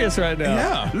serious right now.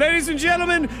 Yeah. Ladies and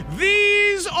gentlemen,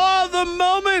 these are the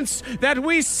moments that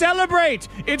we celebrate.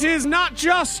 It is not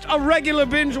just a regular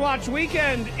binge watch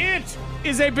weekend. It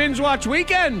is a binge watch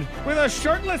weekend with a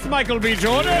shirtless Michael B.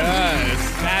 Jordan.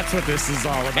 Yes. That's what this is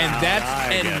all about. And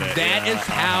I get it. is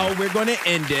how we're going to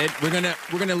end it. We're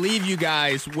gonna leave you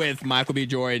guys with Michael B.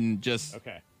 Jordan just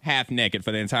half naked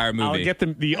for the entire movie. I'll get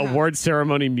the award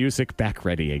ceremony music back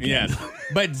ready again. Yes.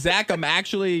 But Zach, I'm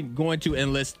actually going to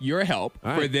enlist your help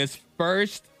for this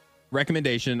first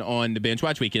recommendation on the Binge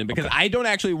Watch Weekend because I don't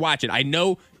actually watch it. I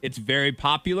know it's very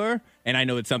popular, and I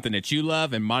know it's something that you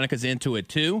love, and Monica's into it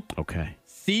too. Okay.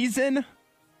 Season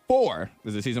 4.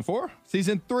 Is it season 4?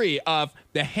 Season 3 of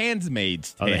The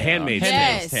Handmaid's Tale. Oh, The Handmaid's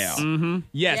Tale. Mm-hmm.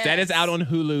 Yes, that is out on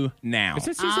Hulu now. Is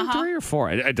it season 3 or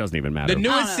 4? It doesn't even matter. The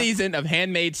newest season of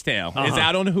Handmaid's Tale is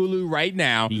out on Hulu right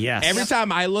now. Yes. Every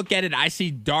time I look at it, I see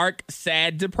dark,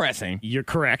 sad, depressing. You're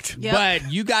correct. Yep.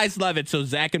 But you guys love it. So,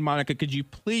 Zach and Monica, could you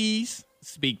please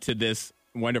speak to this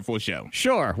wonderful show?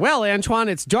 Sure. Well, Antoine,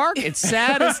 it's dark, it's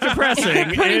sad, it's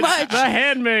depressing. Pretty it's much. The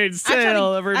Handmaid's Tale, I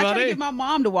tried to everybody. get my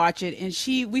mom to watch it,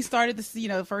 and we started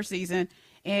the first season,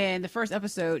 and the first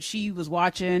episode, she was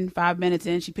watching 5 minutes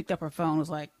in, she picked up her phone, was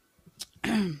like,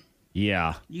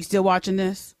 Yeah. "You still watching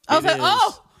this?" I was like, is.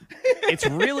 "Oh." It's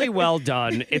really well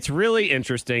done. It's really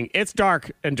interesting. It's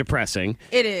dark and depressing.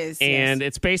 It is. And yes.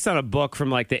 it's based on a book from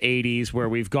like the 80s where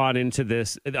we've gone into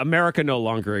this. America no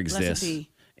longer Blessed exists. be.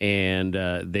 And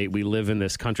we live in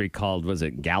this country called, was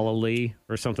it Galilee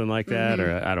or something like that? Mm-hmm.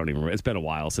 Or I don't even remember. It's been a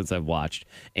while since I've watched.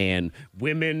 And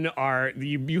women are,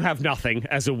 you have nothing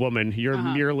as a woman. You're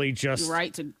merely just. You're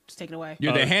right to just take it away.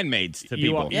 You're the handmaids to You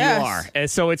people. are, Yes. you are.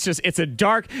 And so it's a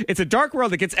dark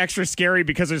world that gets extra scary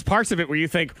because there's parts of it where you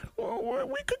think, well,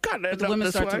 we could kind of the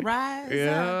women start to rise.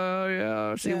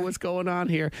 Yeah, see Yeah. what's going on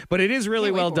here. But it is really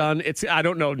Can't wait well for done. It's I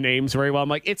don't know names very well. I'm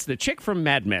like, it's the chick from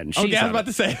Mad Men. Oh, She's yeah, I was on about it.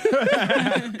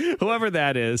 to say. Whoever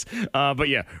that is. But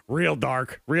yeah, real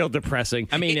dark, real depressing.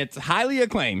 I mean, it's highly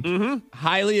acclaimed.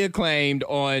 Highly acclaimed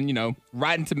on,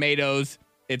 Rotten Tomatoes.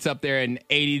 It's up there in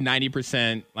 80,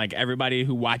 90%. Like, everybody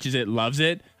who watches it loves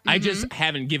it. I just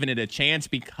haven't given it a chance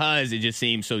because it just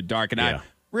seems so dark. And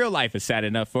real life is sad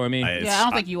enough for me. Yeah, I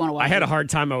don't think you want to watch it. I had a hard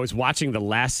time. I was watching the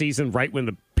last season right when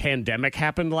the pandemic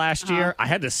happened last year. I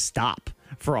had to stop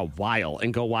for a while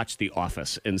and go watch The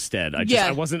Office instead.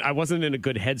 I wasn't in a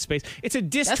good headspace. It's a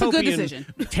That's a good dystopian decision.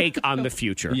 take on the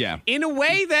future. Yeah. In a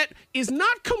way that is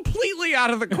not completely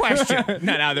out of the question.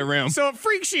 Not out of the realm. So it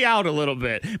freaks you out a little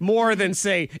bit more than,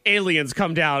 say, aliens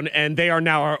come down and they are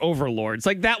now our overlords.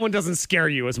 Like, that one doesn't scare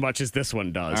you as much as this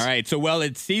one does. All right. So,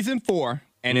 it's season 4,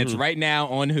 and it's right now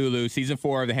on Hulu, season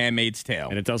 4 of The Handmaid's Tale.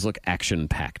 And it does look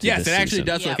action-packed. Yes, this it actually season.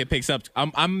 does look. It picks up.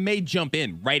 I may jump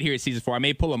in right here at season 4. I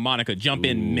may pull a Monica, jump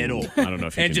in middle. I don't know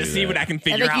if you and can just do see that. what I can I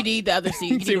figure think out. you need the other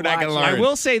scene. See what I can learn. I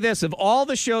will say this. Of all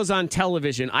the shows on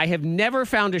television, I have never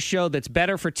found a show that's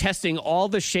better for testing all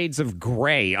the shades of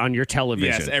gray on your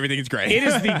television. Yes, everything is gray. It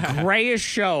is the grayest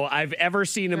show I've ever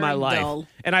seen in my Very life. dull.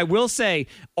 And I will say,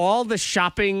 all the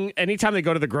shopping, anytime they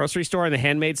go to the grocery store in The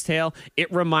Handmaid's Tale,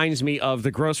 it reminds me of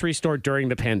the grocery store during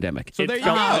the pandemic. So It there you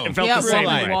felt- go. It felt Yeah, the same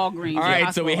Walmart. way. Walgreens. All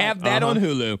right, so we hospital. have that on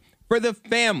Hulu. For the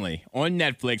family on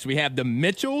Netflix, we have The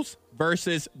Mitchells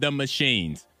versus The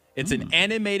Machines. It's an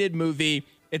animated movie.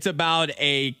 It's about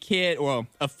a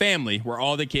family where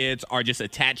all the kids are just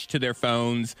attached to their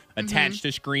phones, attached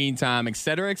to screen time, et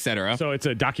cetera, et cetera. So it's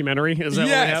a documentary? Is that what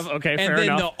we have? Okay, fair and then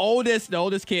enough. the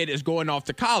oldest kid is going off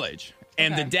to college.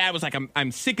 And the dad was like,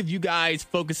 I'm sick of you guys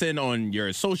focusing on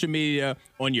your social media,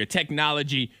 on your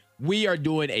technology. We are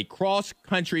doing a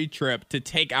cross-country trip to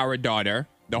take our daughter,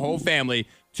 the whole family,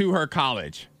 to her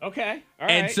college. Okay. All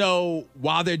right. And so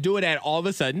while they're doing that, all of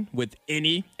a sudden, with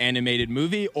any animated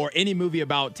movie or any movie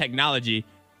about technology,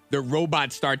 the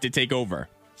robots start to take over.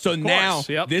 So now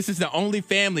yep. this is the only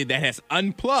family that has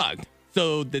unplugged.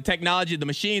 So the technology, the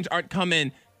machines aren't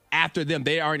coming after them.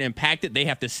 They aren't impacted. They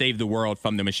have to save the world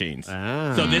from the machines.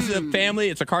 So this is a family.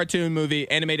 It's a cartoon movie,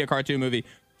 animated cartoon movie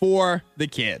for the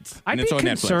kids. I'd And be it's on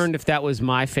concerned Netflix. if that was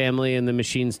my family and the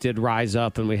machines did rise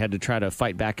up and we had to try to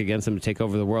fight back against them to take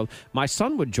over the world. My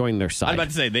son would join their side. I was about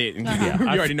to say, you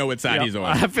already know what side Yeah. he's on.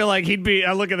 I feel like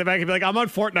I look at the back and be like, I'm on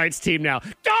Fortnite's team now.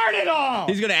 Darn it all!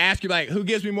 He's going to ask you, like, who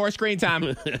gives me more screen time?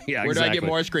 Yeah, Where do I exactly. get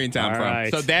more screen time All from?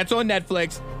 right. So that's on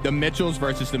Netflix, The Mitchells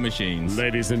versus the Machines.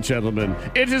 Ladies and gentlemen,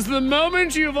 it is the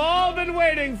moment you've all been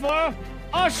waiting for.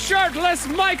 A shirtless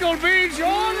Michael B.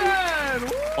 Jordan!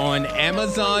 On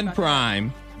Amazon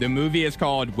Prime, the movie is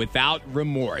called Without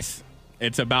Remorse.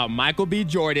 It's about Michael B.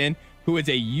 Jordan, who is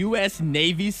a U.S.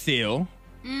 Navy SEAL,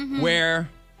 where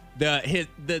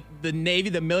The Navy,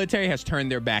 the military has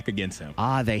turned their back against him.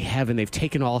 They have, and they've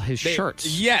taken all his shirts.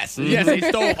 Yes, they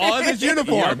stole all of his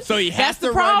uniforms. So he has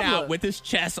to run out with his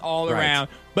chest all around.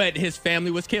 But his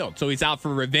family was killed, so he's out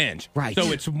for revenge. Right.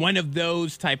 So it's one of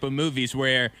those type of movies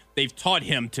where they've taught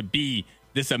him to be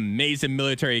this amazing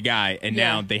military guy, and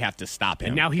now they have to stop him.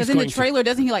 And now he's in the trailer,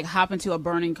 doesn't he like hop into a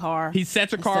burning car? He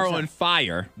sets a car on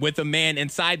fire with a man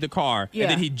inside the car, and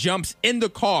then he jumps in the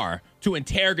car to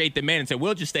interrogate the man and say,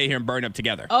 "We'll just stay here and burn up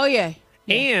together." Oh yeah.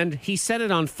 And he set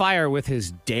it on fire with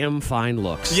his damn fine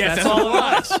looks. Yes, that's all it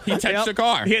was. He touched the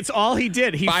car. It's all he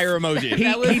did. Fire emoji.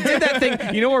 He did that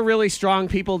thing. You know, where really strong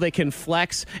people, they can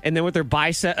flex, and then with their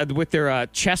bicep, with their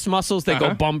chest muscles, they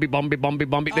go bumby, bumby, bumby,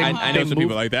 bumby. I know some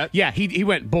people like that. Yeah, he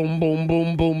went boom, boom,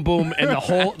 boom, boom, boom, and the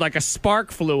whole, like a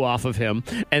spark flew off of him,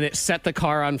 and it set the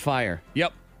car on fire.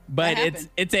 Yep. But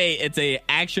it's a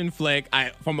action flick.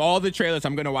 From all the trailers,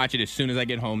 I'm going to watch it as soon as I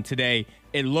get home today.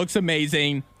 It looks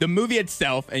amazing. The movie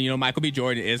itself, and Michael B.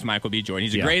 Jordan is Michael B. Jordan.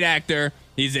 He's a great actor.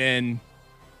 He's in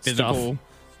physical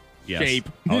shape,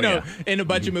 in a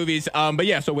bunch of movies. But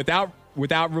yeah, so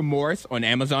Without Remorse on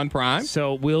Amazon Prime.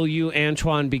 So will you,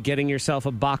 Antoine, be getting yourself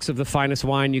a box of the finest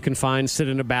wine you can find, sit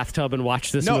in a bathtub and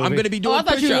watch this movie? No, I'm going to be doing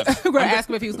push-ups. I thought you were going to ask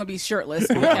him if he was going to be shirtless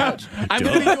on the couch. I'm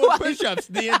going to be doing push-ups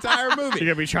the entire movie. You're going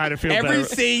to be trying to feel Every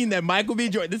better. scene that Michael B.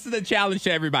 Jordan, this is a challenge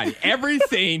to everybody. Every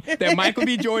scene that Michael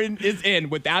B. Jordan is in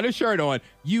without a shirt on,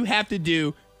 you have to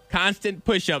do constant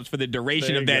push-ups for the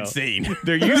duration of that scene.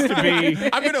 There used to be...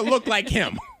 I'm going to look like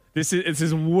him. This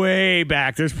is way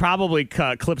back. There's probably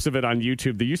clips of it on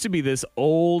YouTube. There used to be this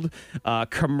old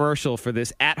commercial for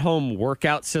this at-home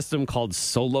workout system called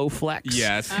SoloFlex.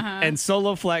 Yes. And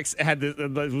SoloFlex had it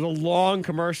was a long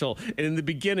commercial. And in the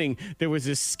beginning, there was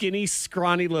this skinny,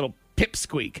 scrawny little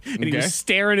pipsqueak. And he was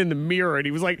staring in the mirror, and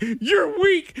he was like, "You're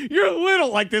weak. You're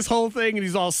little." Like this whole thing. And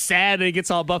he's all sad, and he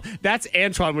gets all buff. That's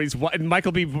Antoine when and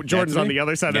Michael B. Jordan's on the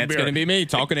other side of the mirror. That's going to be me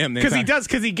talking to him.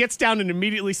 Because he gets down and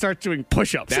immediately starts doing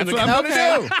push-ups. That's what I'm going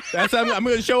to do. I'm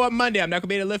going to show up Monday. I'm not going to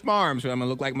be able to lift my arms, but I'm going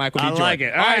to look like Michael B. Jordan. I like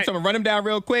it. All right, so I'm going to run them down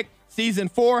real quick. Season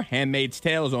 4, Handmaid's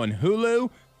Tale is on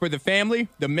Hulu. For the family,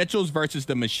 The Mitchells versus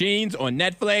the Machines on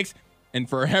Netflix. And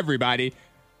for everybody,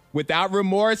 Without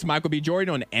Remorse, Michael B.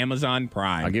 Jordan on Amazon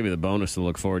Prime. I'll give you the bonus to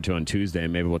look forward to on Tuesday,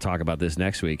 and maybe we'll talk about this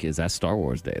next week. Is that Star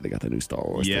Wars Day? They got the new Star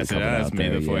Wars Day coming out. May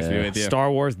the Force be with you.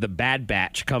 Star Wars The Bad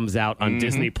Batch comes out on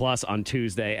Disney Plus on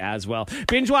Tuesday as well.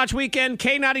 Binge Watch Weekend,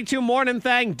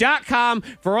 K92morningthang.com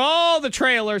for all the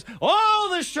trailers, all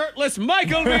the shirtless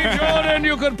Michael B. Jordan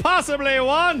you could possibly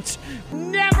want.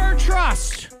 Never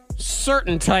trust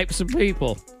certain types of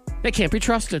people. They can't be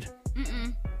trusted.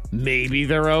 Maybe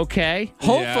they're okay.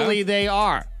 Hopefully they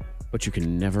are. But you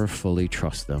can never fully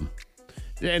trust them.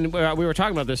 And we were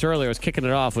talking about this earlier. I was kicking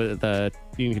it off with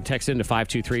you can text into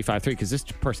 52353 because this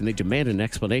person, they demand an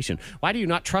explanation. Why do you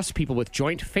not trust people with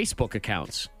joint Facebook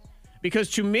accounts?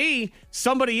 Because to me,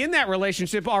 somebody in that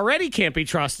relationship already can't be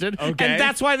trusted. Okay. And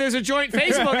that's why there's a joint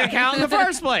Facebook account in the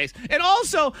first place. And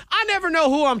also, I never know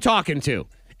who I'm talking to.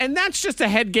 And that's just a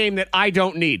head game that I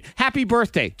don't need. Happy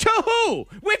birthday. To who?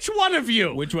 Which one of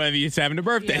you? Which one of you is having a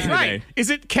birthday today? Right.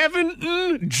 Is it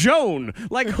Kevin Joan?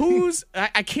 Like, who's...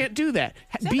 I can't do that.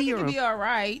 Be all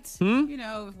right. You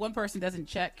know, if one person doesn't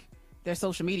check their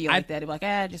social media like that, they're like,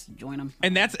 just join them.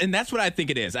 And that's what I think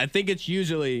it is. I think it's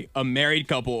usually a married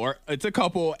couple, or it's a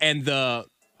couple, and the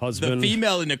husband, the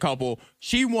female in the couple,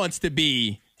 she wants to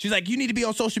be... She's like, you need to be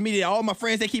on social media. All my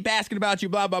friends, they keep asking about you,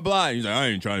 blah, blah, blah. And he's like, I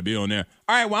ain't trying to be on there.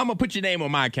 All right, well, I'm going to put your name on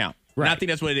my account. Right. And I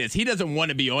think that's what it is. He doesn't want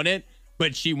to be on it,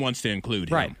 but she wants to include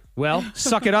him. Right. Well,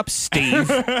 suck it up, Steve.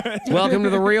 Welcome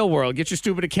to the real world. Get your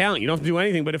stupid account. You don't have to do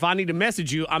anything. But if I need to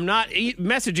message you, I'm not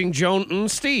messaging Joan and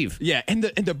Steve. Yeah, and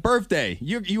the birthday.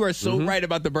 You are so right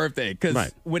about the birthday.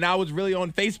 Because when I was really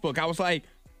on Facebook, I was like,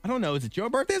 I don't know. Is it your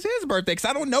birthday? It's his birthday because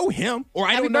I don't know him or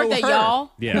I don't know her. Happy birthday,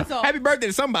 y'all. Yeah. Happy birthday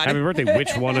to somebody. Happy birthday,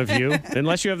 which one of you?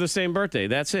 Unless you have the same birthday.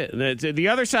 That's it. The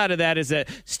other side of that is that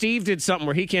Steve did something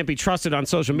where he can't be trusted on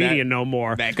social media no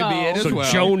more. That could be it as well.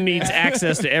 So Joan needs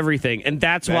access to everything. And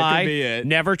that's why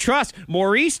never trust.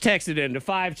 Maurice texted in to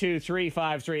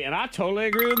 52353, and I totally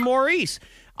agree with Maurice.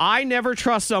 I never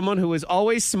trust someone who is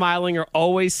always smiling or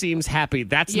always seems happy.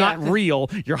 That's not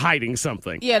real. You're hiding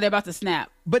something. Yeah, they're about to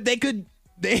snap. But they could...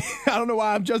 I don't know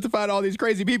why I'm justifying all these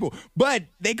crazy people, but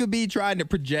they could be trying to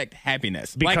project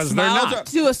happiness because they're not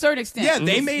to a certain extent. Yeah,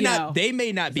 they may not. They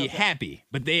may not be happy,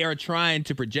 but they are trying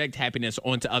to project happiness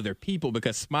onto other people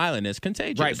because smiling is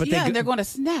contagious. Right, but they're going to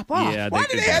snap off. Yeah, why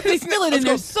do they have this? They feel it in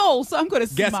their soul, so I'm going to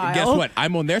smile. Guess what?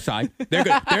 I'm on their side. They're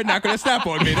not going to snap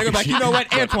on me. They're going to be like, you know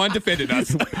what? Antoine defended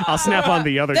us. I'll snap on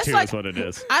the other two. Is what it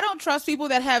is. I don't trust people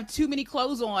that have too many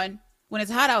clothes on when it's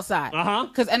hot outside. Uh-huh.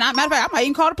 And matter of fact, I might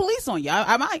even call the police on you.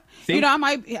 I might. See? You know, I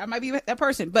might be that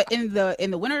person. But in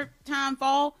the winter time,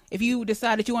 fall, if you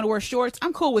decide that you want to wear shorts,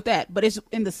 I'm cool with that. But it's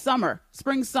in the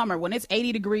spring, summer, when it's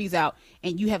 80 degrees out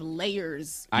and you have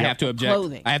layers. I have to object.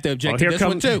 Clothing. I have to object to this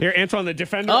one too. Here, Antoine, the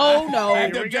defender. Oh no! I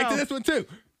have to object to this one too.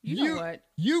 You know what?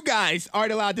 You guys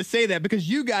aren't allowed to say that because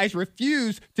you guys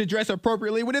refuse to dress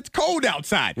appropriately when it's cold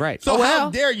outside. Right. So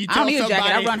how dare you I tell don't need a somebody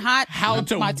jacket. I run hot. how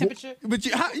to my temperature? But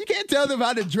you can't tell them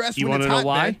how to dress You when want it's to know hot.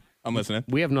 why? Man. I'm listening.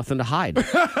 We have nothing to hide.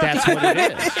 That's what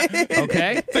it is.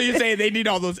 Okay? So you're saying they need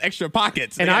all those extra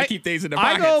pockets. They gotta keep things in their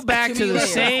I pockets. go back to the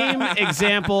same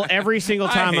example every single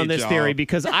time on hate this y'all. theory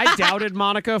because I doubted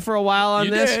Monica for a while on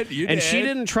You this. did, and she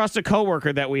didn't trust a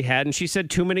coworker that we had, and she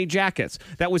said too many jackets.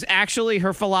 That was actually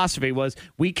her philosophy was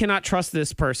we cannot trust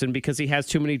this person because he has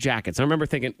too many jackets. I remember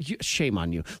thinking, shame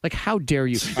on you. Like, how dare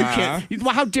you?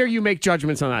 How dare you make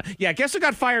judgments on that? Yeah, guess who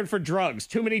got fired for drugs?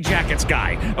 Too many jackets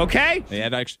guy. Okay? They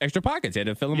had extra pockets. They had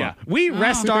to fill them Yeah. up. We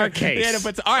rest our case. They had to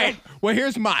put, all right, well,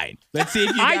 here's mine. Let's see if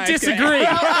you guys I disagree.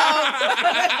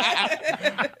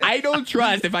 I don't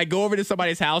trust if I go over to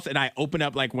somebody's house and I open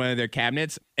up like one of their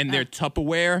cabinets and their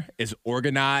Tupperware is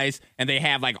organized and they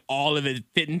have like all of it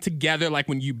fitting together. Like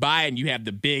when you buy it and you have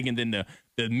the big and then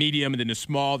the medium and then the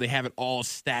small, they have it all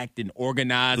stacked and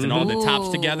organized and all the tops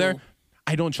together.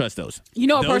 I don't trust those. You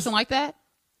know a person like that?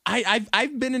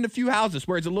 I've been in a few houses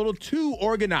where it's a little too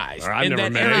organized. I've in never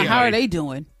that met area. anybody. How are they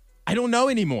doing? I don't know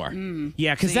anymore.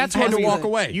 Yeah, because See, that's I had what to walk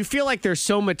away. You feel like they're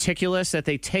so meticulous that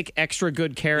they take extra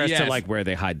good care as to Yes. like where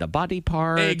they hide the body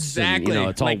parts. Exactly. And,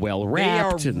 it's all Like, well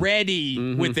wrapped. They are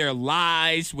ready with their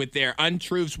lies, with their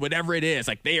untruths, whatever it is.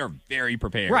 Like they are very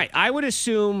prepared. Right. I would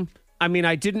assume. I mean,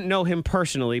 I didn't know him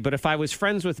personally, but if I was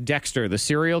friends with Dexter, the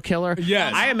serial killer,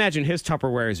 Yes. I imagine his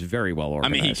Tupperware is very well I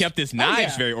organized. mean, he kept his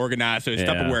knives very organized, so his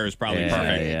Tupperware is probably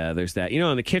perfect. Yeah, there's that. You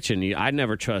know, in the kitchen, I'd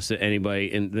never trust that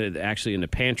anybody actually in the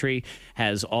pantry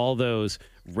has all those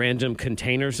random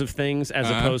containers of things as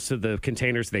opposed to the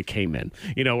containers they came in.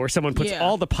 You know, where someone puts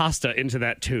all the pasta into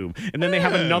that tube, and then they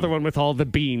have another one with all the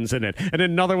beans in it, and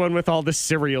another one with all the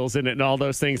cereals in it, and all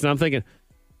those things. And I'm thinking,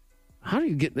 how do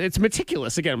you get? It's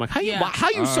meticulous again. I'm like, how you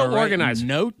so All right, organized?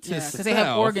 Note to Because they have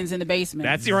self. organs in the basement.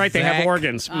 That's right. They have Zach.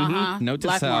 organs. Note to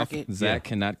Black self, market. Zach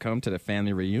cannot come to the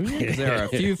family reunion because there are a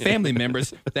few family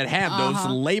members that have those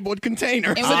labeled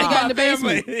containers. And what they got in the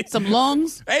basement? Family. Some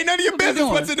lungs? Ain't none of your What they business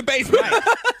doing? what's in the basement.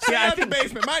 See, I I think the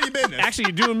basement. Mind your business. Actually,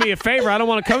 you're doing me a favor. I don't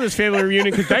want to come to this family reunion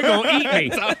because they're going to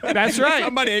eat me. That's right.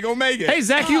 Somebody ain't gonna make it. Hey,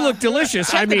 Zach, you look delicious.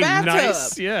 Check I the mean, bathtub.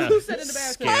 nice. Yeah. Who sat in the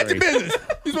bathtub? Mind Scary. your business.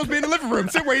 You're supposed to be in the living room.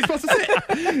 Sit where you're supposed to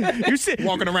sit. You sit.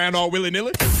 Walking around all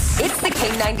willy-nilly. It's the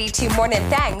K92 Morning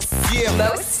Thangs.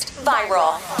 Most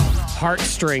viral.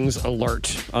 Heartstrings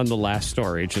alert on the last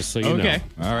story, just so you know. Okay.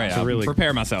 All right. It's a I'll really-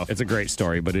 prepare myself. It's a great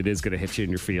story, but it is going to hit you in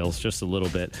your feels just a little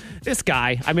bit. This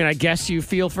guy, I mean, I guess you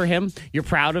feel for him. You're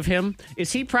proud of him.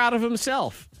 Is he proud of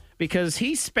himself? Because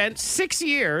he spent 6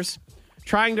 years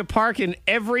trying to park in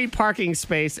every parking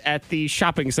space at the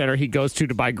shopping center he goes to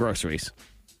buy groceries.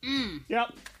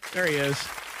 Yep. There he is.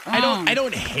 I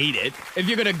don't hate it. If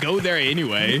you're gonna go there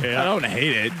anyway, I don't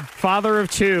hate it. Father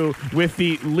of two with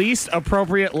the least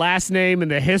appropriate last name in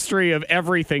the history of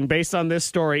everything based on this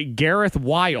story, Gareth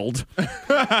Wild.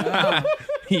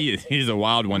 He's a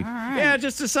wild one. Yeah,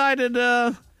 just decided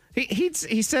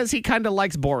he says he kind of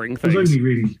likes boring It was things. only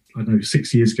really, I don't know,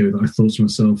 6 years ago that I thought to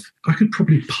myself, I could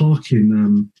probably park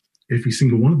in every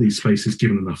single one of these spaces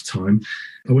given enough time.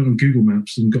 I went on Google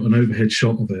Maps and got an overhead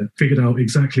shot of it, figured out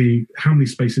exactly how many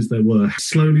spaces there were,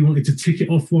 slowly wanted to tick it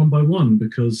off one by one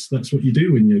because that's what you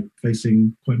do when you're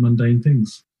facing quite mundane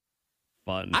things.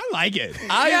 Fun. I like it.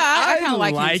 I kinda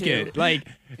like him, too. it. Like,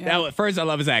 now, at first, I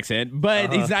love his accent,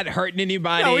 but he's not hurting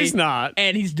anybody. No, he's not.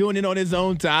 And he's doing it on his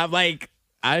own time. Like,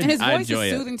 And his I voice enjoy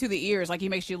is it. soothing to the ears. Like he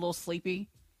makes you a little sleepy.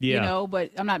 Yeah. You know,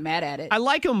 but I'm not mad at it. I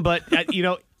like him, but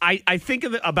I think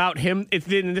about him.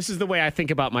 And this is the way I think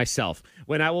about myself.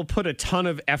 When I will put a ton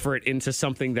of effort into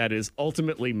something that is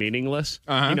ultimately meaningless,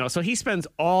 so he spends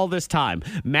all this time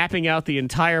mapping out the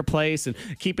entire place and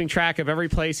keeping track of every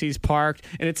place he's parked.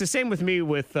 And it's the same with me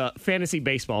with fantasy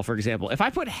baseball, for example. If I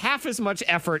put half as much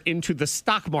effort into the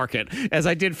stock market as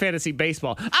I did fantasy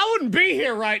baseball, I wouldn't be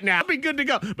here right now. I'd be good to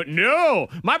go. But no,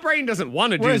 my brain doesn't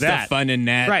want to do Where's that. the fun in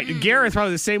that? Right. Gareth's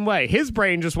probably the same way. His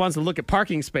brain just wants to look at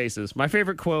parking spaces. My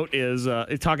favorite quote is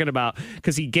talking about,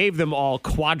 because he gave them all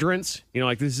quadrants,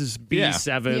 like this is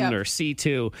B7 or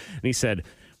C2. And he said,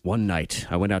 one night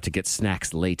I went out to get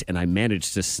snacks late and I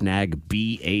managed to snag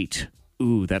B8.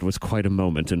 ooh, that was quite a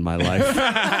moment in my life.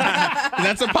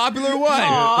 That's a popular one.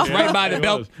 It's right by the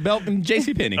belt and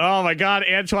JCPenney. Oh, my God.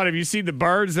 Antoine, have you seen the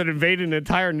birds that invaded an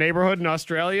entire neighborhood in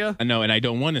Australia? I know, and I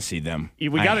don't want to see them.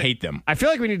 I hate them. I feel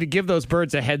like we need to give those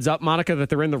birds a heads up, Monica, that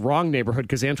they're in the wrong neighborhood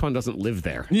because Antoine doesn't live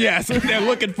there. Yes, they're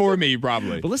looking for me,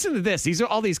 probably. But listen to this. These are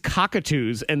all these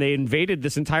cockatoos, and they invaded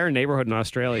this entire neighborhood in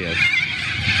Australia.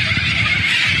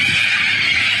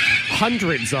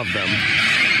 Hundreds of them.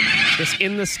 Just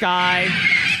in the sky,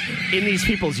 in these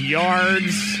people's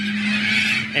yards.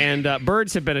 And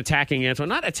birds have been attacking Antoine.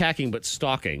 Not attacking, but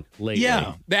stalking lately.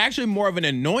 Yeah, they're actually more of an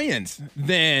annoyance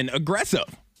than aggressive.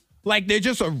 Like, they're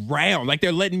just around. Like,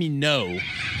 they're letting me know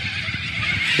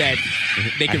that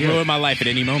they can ruin my life at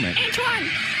any moment. Antoine!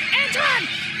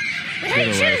 I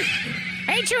hate you!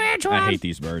 Hate you, Antoine! I hate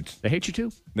these birds. They hate you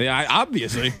too?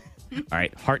 Obviously. All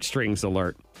right, heartstrings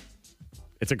alert.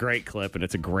 It's a great clip, and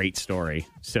it's a great story,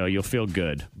 so you'll feel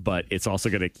good, but it's also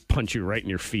going to punch you right in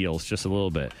your feels just a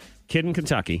little bit. Kid in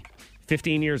Kentucky,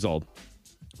 15 years old,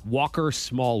 Walker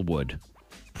Smallwood,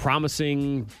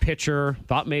 promising pitcher,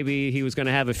 thought maybe he was going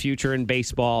to have a future in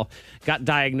baseball, got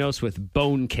diagnosed with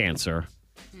bone cancer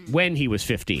when he was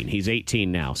 15. He's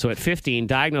 18 now. So at 15,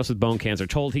 diagnosed with bone cancer,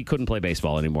 told he couldn't play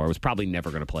baseball anymore, was probably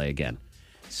never going to play again.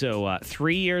 So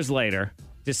 3 years later,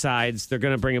 decides they're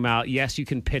going to bring him out. Yes, you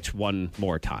can pitch one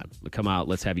more time. Come out,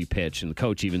 let's have you pitch. And the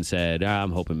coach even said,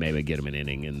 I'm hoping maybe get him an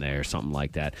inning in there, something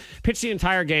like that. Pitch the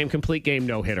entire game, complete game,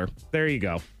 no-hitter. There you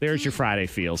go. There's your Friday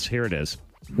feels. Here it is.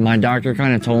 My doctor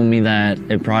kind of told me that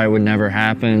it probably would never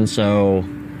happen, so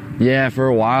yeah, for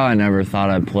a while I never thought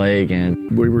I'd play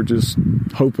again. We were just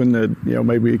hoping that,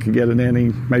 maybe we could get an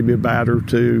inning, maybe a bat or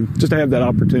two, just to have that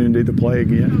opportunity to play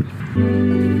again.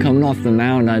 Coming off the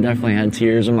mound, I definitely had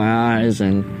tears in my eyes,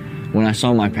 and when I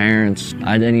saw my parents,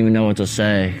 I didn't even know what to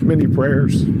say. Many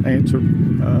prayers answered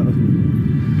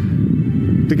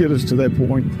to get us to that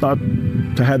point. Not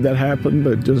to have that happen,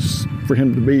 but just for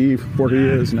him to be where he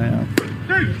is now.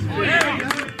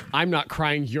 I'm not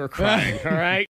crying, you're crying, all right?